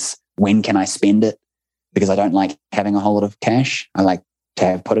anxiousness is, when can I spend it? Because I don't like having a whole lot of cash. I like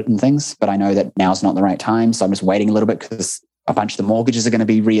to put it in things, but I know that now's not the right time. So I'm just waiting a little bit, because a bunch of the mortgages are going to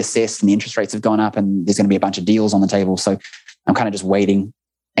be reassessed and the interest rates have gone up and there's going to be a bunch of deals on the table. So I'm kind of just waiting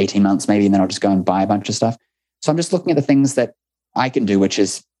 18 months maybe, and then I'll just go and buy a bunch of stuff. So I'm just looking at the things that I can do, which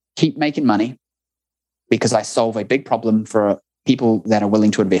is keep making money, because I solve a big problem for people that are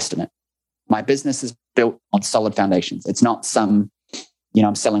willing to invest in it. My business is built on solid foundations. It's not some,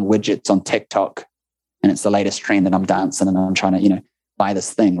 I'm selling widgets on TikTok and it's the latest trend and I'm dancing and I'm trying to, buy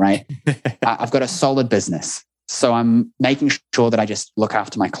this thing, right? I've got a solid business. So I'm making sure that I just look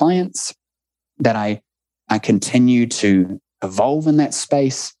after my clients, that I continue to evolve in that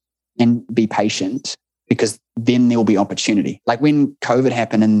space and be patient, because then there will be opportunity. Like when COVID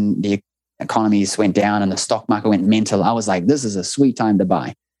happened and the economies went down and the stock market went mental, I was like, this is a sweet time to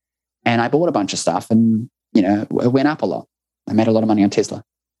buy. And I bought a bunch of stuff and, it went up a lot. I made a lot of money on Tesla.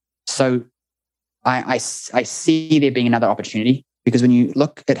 So I see there being another opportunity, because when you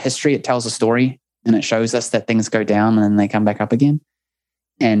look at history, it tells a story and it shows us that things go down and then they come back up again.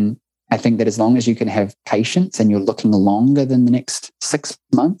 And I think that as long as you can have patience and you're looking longer than the next 6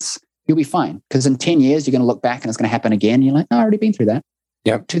 months, you'll be fine. Because in 10 years, you're going to look back and it's going to happen again. You're like, oh, I've already been through that.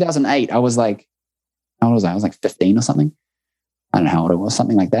 Yep. 2008, I was like, how old was I? I was like 15 or something. I don't know how old I was,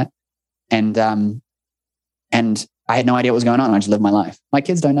 something like that. And I had no idea what was going on. I just lived my life. My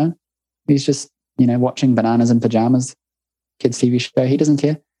kids don't know. He's just, watching Bananas in Pajamas, kids TV show. He doesn't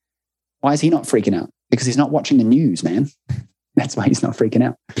care. Why is he not freaking out? Because he's not watching the news, man. That's why he's not freaking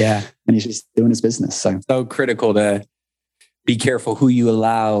out. Yeah. And he's just doing his business. So critical to be careful who you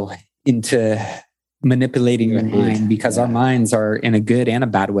allow into manipulating your mind, because our minds are, in a good and a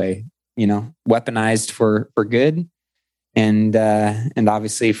bad way, weaponized for good, and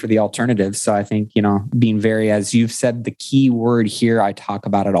obviously for the alternative. So I think, being very, as you've said, the key word here, I talk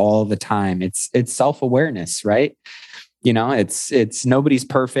about it all the time. It's self-awareness, right? It's nobody's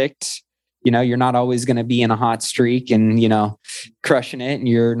perfect. You're not always going to be in a hot streak and, crushing it. And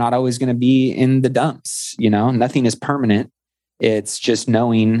you're not always going to be in the dumps. Nothing is permanent. It's just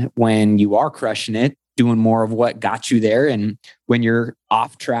knowing when you are crushing it, doing more of what got you there. And when you're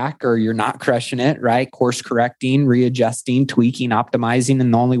off track or you're not crushing it, right? Course correcting, readjusting, tweaking, optimizing.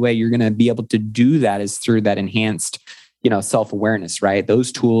 And the only way you're going to be able to do that is through that enhanced, self-awareness, right?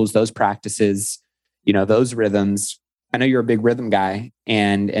 Those tools, those practices, those rhythms. I know you're a big rhythm guy,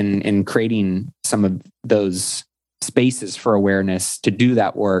 and creating some of those spaces for awareness to do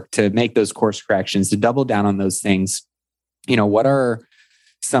that work, to make those course corrections, to double down on those things. What are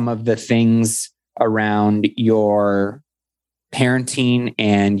some of the things around your parenting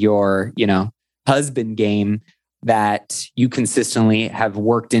and your, husband game that you consistently have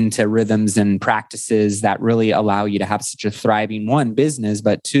worked into rhythms and practices that really allow you to have such a thriving, one, business,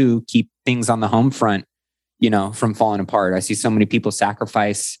 but two, keep things on the home front, from falling apart? I see so many people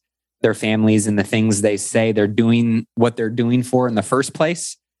sacrifice their families and the things they say they're doing, what they're doing for in the first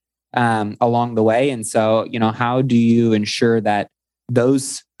place, along the way. And so, how do you ensure that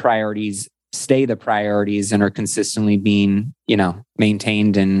those priorities stay the priorities and are consistently being,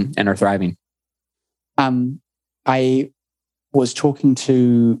 maintained and are thriving? I was talking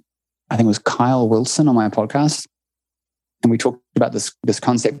to, I think it was Kyle Wilson on my podcast. And we talked about this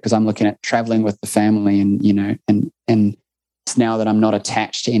concept because I'm looking at traveling with the family, and and it's now that I'm not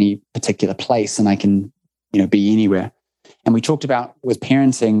attached to any particular place and I can be anywhere. And we talked about with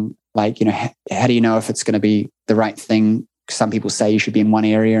parenting, like how do you know if it's going to be the right thing? Some people say you should be in one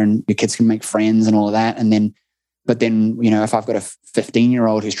area and your kids can make friends and all of that, but then if I've got a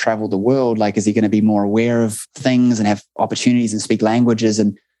 15-year-old who's traveled the world, like, is he going to be more aware of things and have opportunities and speak languages,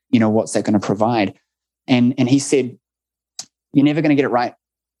 and what's that going to provide? And he said, you're never going to get it right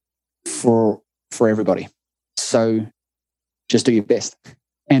for everybody. So just do your best.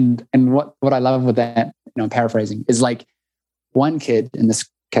 And what I love with that, I'm paraphrasing, is like one kid in this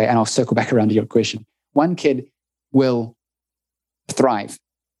case, and I'll circle back around to your question. One kid will thrive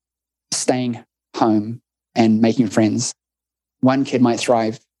staying home and making friends. One kid might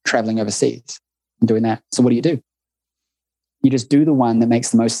thrive traveling overseas and doing that. So what do? You just do the one that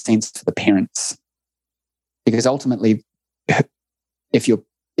makes the most sense for the parents. Because ultimately, if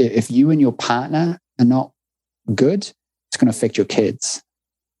you and your partner are not good, it's going to affect your kids.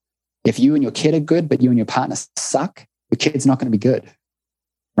 If you and your kid are good, but you and your partner suck, your kid's not going to be good,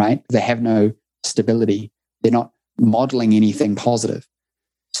 right? They have no stability. They're not modeling anything positive.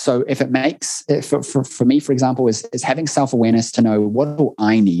 So if it makes, for me, for example, is having self-awareness to know, what do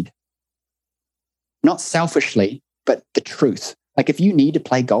I need? Not selfishly, but the truth. Like if you need to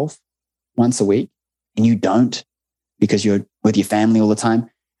play golf once a week and you don't because you're with your family all the time,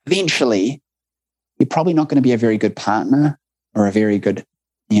 eventually you're probably not going to be a very good partner or a very good,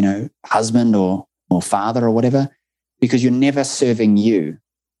 husband or father or whatever, because you're never serving you.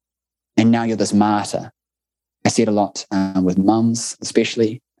 And now you're this martyr. I see it a lot with mums,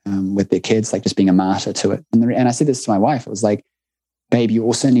 especially with their kids, like just being a martyr to it. And I said this to my wife. It was like, babe, you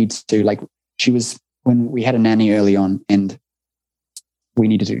also need to, like, when we had a nanny early on and we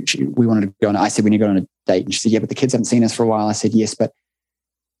wanted to go on, I said, we need to go on a date. And she said, yeah, but the kids haven't seen us for a while. I said, yes, but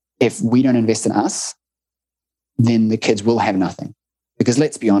if we don't invest in us, then the kids will have nothing. Because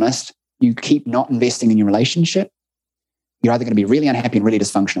let's be honest, you keep not investing in your relationship, you're either going to be really unhappy and really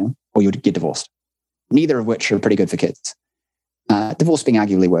dysfunctional, or you'll get divorced. Neither of which are pretty good for kids. Divorce being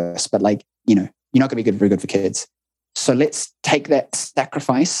arguably worse, but you're not going to be very good for kids. So let's take that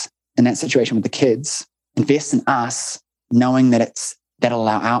sacrifice in that situation with the kids, invest in us, knowing that'll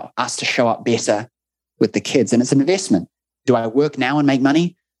allow us to show up better with the kids. And it's an investment. Do I work now and make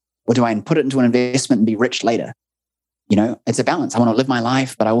money, or do I put it into an investment and be rich later? It's a balance. I want to live my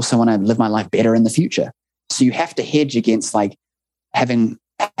life, but I also want to live my life better in the future. So you have to hedge against having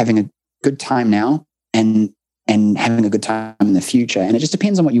a good time now and having a good time in the future. And it just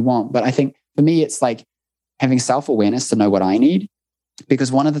depends on what you want. But I think for me, it's like having self-awareness to know what I need.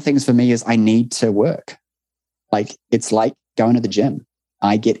 Because one of the things for me is I need to work. It's like going to the gym.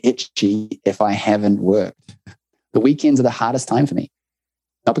 I get itchy if I haven't worked. The weekends are the hardest time for me.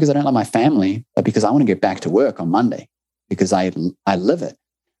 Not because I don't love my family, but because I want to get back to work on Monday because I live it.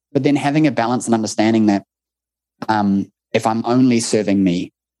 But then having a balance and understanding that if I'm only serving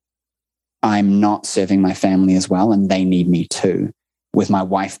me, I'm not serving my family as well, and they need me too, with my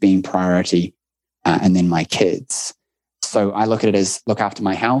wife being priority and then my kids. So I look at it as look after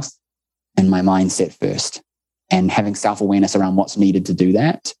my health and my mindset first, and having self-awareness around what's needed to do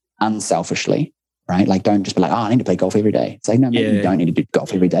that unselfishly, right? Like, don't just be like, oh, I need to play golf every day. It's like, no, maybe you don't need to do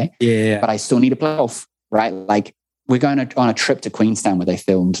golf every day, but I still need to play golf, right? Like, we're going on a trip to Queenstown where they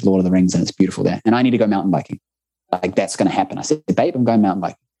filmed Lord of the Rings and it's beautiful there. And I need to go mountain biking. Like, that's going to happen. I said, babe, I'm going mountain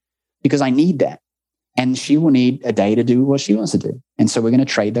biking because I need that. And she will need a day to do what she wants to do. And so we're going to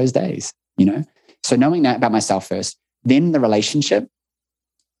trade those days, you know? So knowing that about myself first, then the relationship,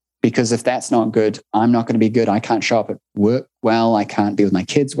 because if that's not good, I'm not going to be good. I can't show up at work well. I can't be with my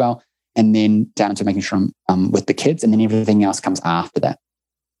kids well. And then down to making sure I'm with the kids, and then everything else comes after that,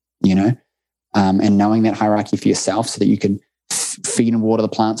 you know? And knowing that hierarchy for yourself so that you can feed and water the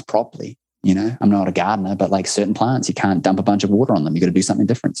plants properly. You know, I'm not a gardener, but like certain plants, you can't dump a bunch of water on them. You got to do something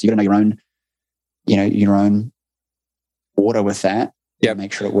different. So you got to know your own order with that. Yeah.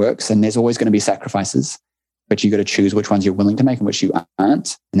 Make sure it works. And there's always going to be sacrifices, but you got to choose which ones you're willing to make and which you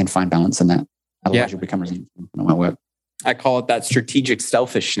aren't, and then find balance in that. Otherwise, you'll become resentful and it won't work. I call it that strategic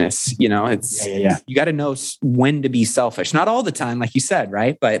selfishness. You know, it's you got to know when to be selfish. Not all the time, like you said,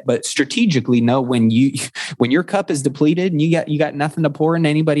 right? But strategically know when your cup is depleted and you got nothing to pour into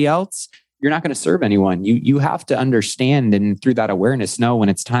anybody else. You're not going to serve anyone. You have to understand, and through that awareness, know when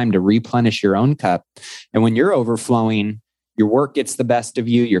it's time to replenish your own cup. And when you're overflowing, your work gets the best of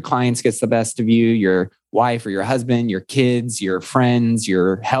you, your clients gets the best of you, your wife or your husband, your kids, your friends,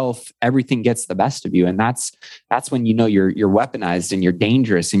 your health, everything gets the best of you. And that's when you know you're weaponized and you're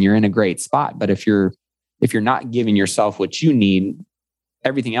dangerous and you're in a great spot. But if you're not giving yourself what you need,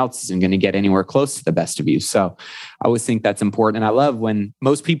 everything else isn't going to get anywhere close to the best of you. So I always think that's important. And I love when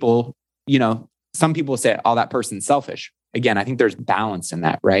most people, you know, some people say, oh, that person's selfish. Again, I think there's balance in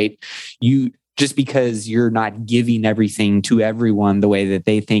that, right? Just because you're not giving everything to everyone the way that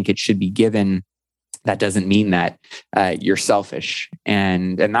they think it should be given, that doesn't mean that you're selfish.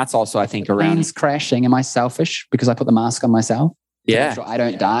 And that's also, I think, around planes crashing. Am I selfish because I put the mask on myself? Yeah. Make sure I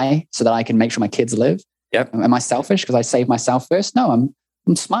don't die so that I can make sure my kids live. Yep. Am I selfish because I save myself first? No,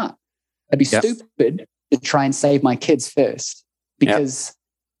 I'm smart. I'd be stupid to try and save my kids first, because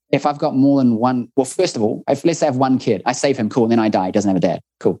if I've got more than one, well, first of all, let's say I have one kid, I save him, cool, and then I die, he doesn't have a dad,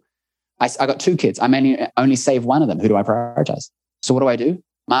 cool. I got two kids, I only save one of them. Who do I prioritize? So what do?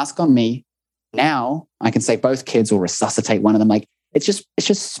 Mask on me. Now I can save both kids or resuscitate one of them. Like, it's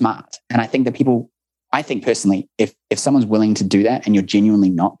just smart. And I think that I think personally, if someone's willing to do that and you're genuinely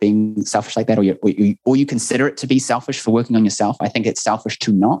not being selfish like that, or you consider it to be selfish for working on yourself, I think it's selfish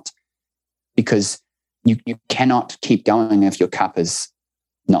to not, because you cannot keep going if your cup is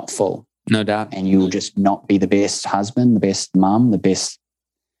not full. No doubt. And you will just not be the best husband, the best mom, the best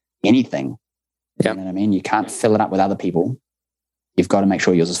anything. You know what I mean? You can't fill it up with other people. You've got to make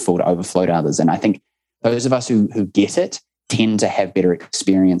sure yours is full to overflow to others. And I think those of us who get it tend to have better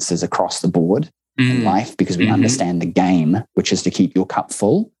experiences across the board in life, because we understand the game, which is to keep your cup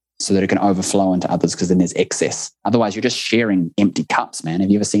full so that it can overflow into others, because then there's excess. Otherwise, you're just sharing empty cups, man.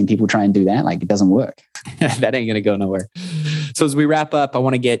 Have you ever seen people try and do that? Like, it doesn't work. That ain't going to go nowhere. So as we wrap up, I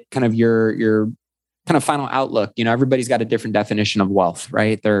want to get kind of your kind of final outlook. You know, everybody's got a different definition of wealth,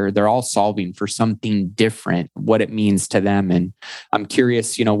 right? They're all solving for something different, what it means to them. And I'm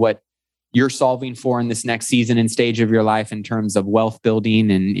curious, you know, what you're solving for in this next season and stage of your life in terms of wealth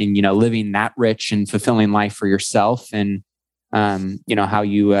building and you know, living that rich and fulfilling life for yourself, and you know, how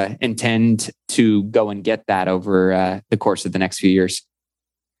you intend to go and get that over the course of the next few years.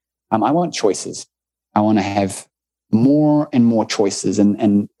 I want choices. I want to have more and more choices.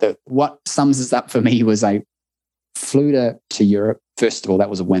 And what sums this up for me was I flew to Europe. First of all, that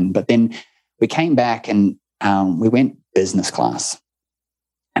was a win. But then we came back and we went business class.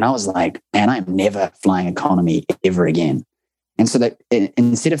 And I was like, man, I'm never flying economy ever again. And so that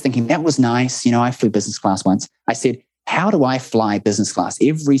instead of thinking that was nice, you know, I flew business class once, I said, how do I fly business class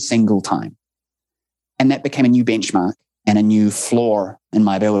every single time? And that became a new benchmark and a new floor in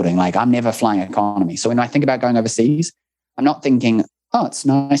my building. Like, I'm never flying economy. So when I think about going overseas, I'm not thinking, oh, it's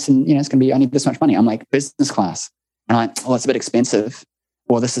nice and, you know, it's going to be only this much money. I'm like, business class. And I'm like, oh, it's a bit expensive.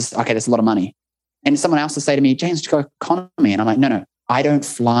 Or this is, okay, that's a lot of money. And someone else will say to me, James, go economy. And I'm like, no, I don't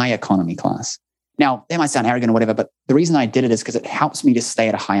fly economy class. Now, that might sound arrogant or whatever, but the reason I did it is because it helps me to stay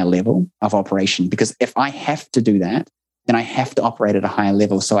at a higher level of operation. Because if I have to do that, then I have to operate at a higher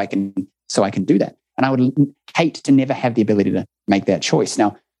level so I can do that. And I would hate to never have the ability to make that choice.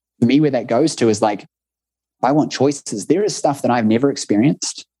 Now, for me, where that goes to is like, if I want choices, there is stuff that I've never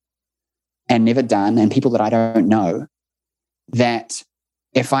experienced and never done, and people that I don't know, that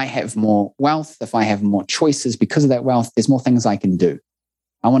if I have more wealth, if I have more choices because of that wealth, there's more things I can do.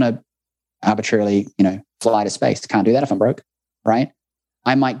 I want to arbitrarily, fly to space. Can't do that if I'm broke, right?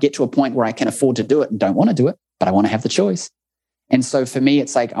 I might get to a point where I can afford to do it and don't want to do it, but I want to have the choice. And so for me,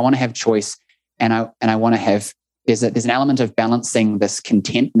 it's like I want to have choice, and I want to have. There's an element of balancing this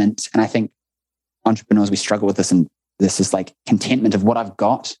contentment, and I think entrepreneurs, we struggle with this, and this is like contentment of what I've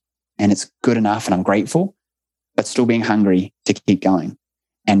got, and it's good enough, and I'm grateful, but still being hungry to keep going,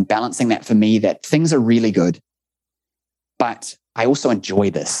 and balancing that for me, that things are really good, but I also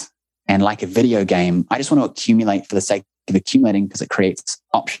enjoy this. And like a video game, I just want to accumulate for the sake of accumulating because it creates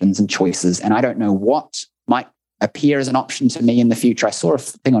options and choices. And I don't know what might appear as an option to me in the future. I saw a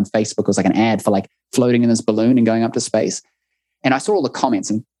thing on Facebook. It was like an ad for like floating in this balloon and going up to space. And I saw all the comments,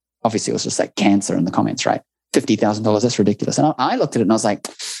 and obviously it was just like cancer in the comments, right? $50,000, that's ridiculous. And I looked at it and I was like,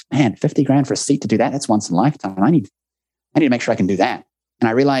 man, 50 grand for a seat to do that, that's once in a lifetime. I need to make sure I can do that. And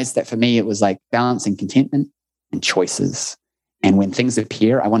I realized that for me, it was like balancing contentment and choices. And when things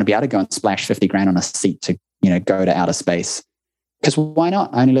appear, I want to be able to go and splash 50 grand on a seat to, go to outer space. Because why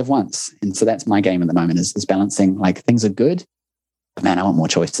not? I only live once. And so that's my game at the moment is balancing, like, things are good, but man, I want more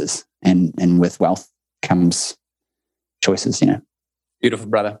choices. And with wealth comes choices, Beautiful,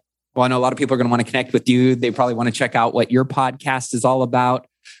 brother. Well, I know a lot of people are going to want to connect with you. They probably want to check out what your podcast is all about.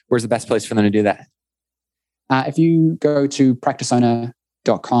 Where's the best place for them to do that? If you go to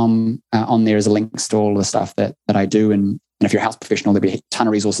practiceowner.com, on there is a link to all the stuff that I do. And if you're a house professional, there'll be a ton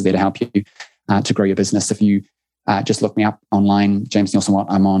of resources there to help you to grow your business. If you just look me up online, James Neilson-Watt,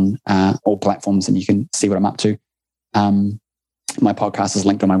 I'm on all platforms and you can see what I'm up to. My podcast is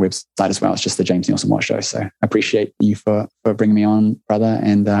linked on my website as well. It's just the James Neilson-Watt Show. So I appreciate you for bringing me on, brother.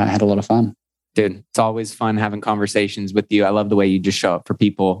 And I had a lot of fun. Dude, it's always fun having conversations with you. I love the way you just show up for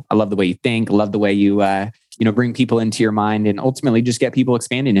people. I love the way you think. I love the way you, bring people into your mind and ultimately just get people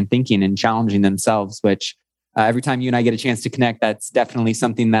expanding and thinking and challenging themselves, which every time you and I get a chance to connect, that's definitely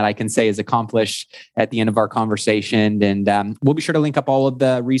something that I can say is accomplished at the end of our conversation. And we'll be sure to link up all of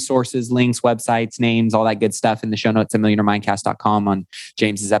the resources, links, websites, names, all that good stuff in the show notes at millionaireMindcast.com on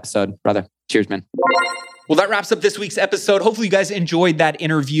James's episode. Brother, cheers, man. Well, that wraps up this week's episode. Hopefully you guys enjoyed that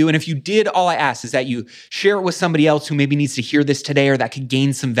interview. And if you did, all I ask is that you share it with somebody else who maybe needs to hear this today or that could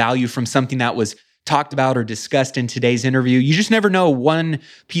gain some value from something that was talked about or discussed in today's interview. You just never know. One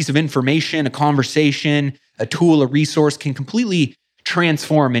piece of information, a conversation, a tool, a resource can completely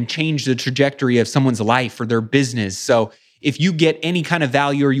transform and change the trajectory of someone's life or their business. So if you get any kind of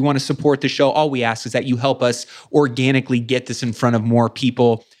value or you want to support the show, all we ask is that you help us organically get this in front of more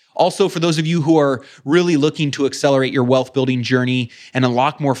people. Also, for those of you who are really looking to accelerate your wealth building journey and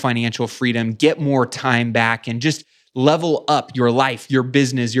unlock more financial freedom, get more time back, and just level up your life, your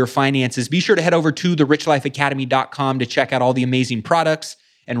business, your finances, be sure to head over to therichlifeacademy.com to check out all the amazing products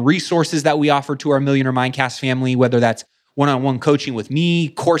and resources that we offer to our Millionaire Mindcast family, whether that's one-on-one coaching with me,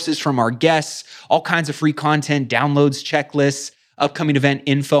 courses from our guests, all kinds of free content, downloads, checklists, upcoming event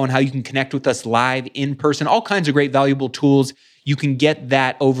info, and how you can connect with us live in person, all kinds of great valuable tools. You can get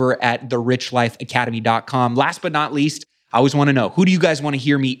that over at therichlifeacademy.com. Last but not least, I always want to know, who do you guys want to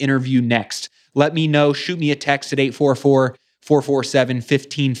hear me interview next? Let me know. Shoot me a text at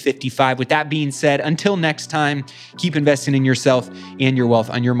 844-447-1555. With that being said, until next time, keep investing in yourself and your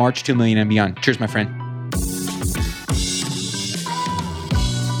wealth on your march to $1 million and beyond. Cheers, my friend.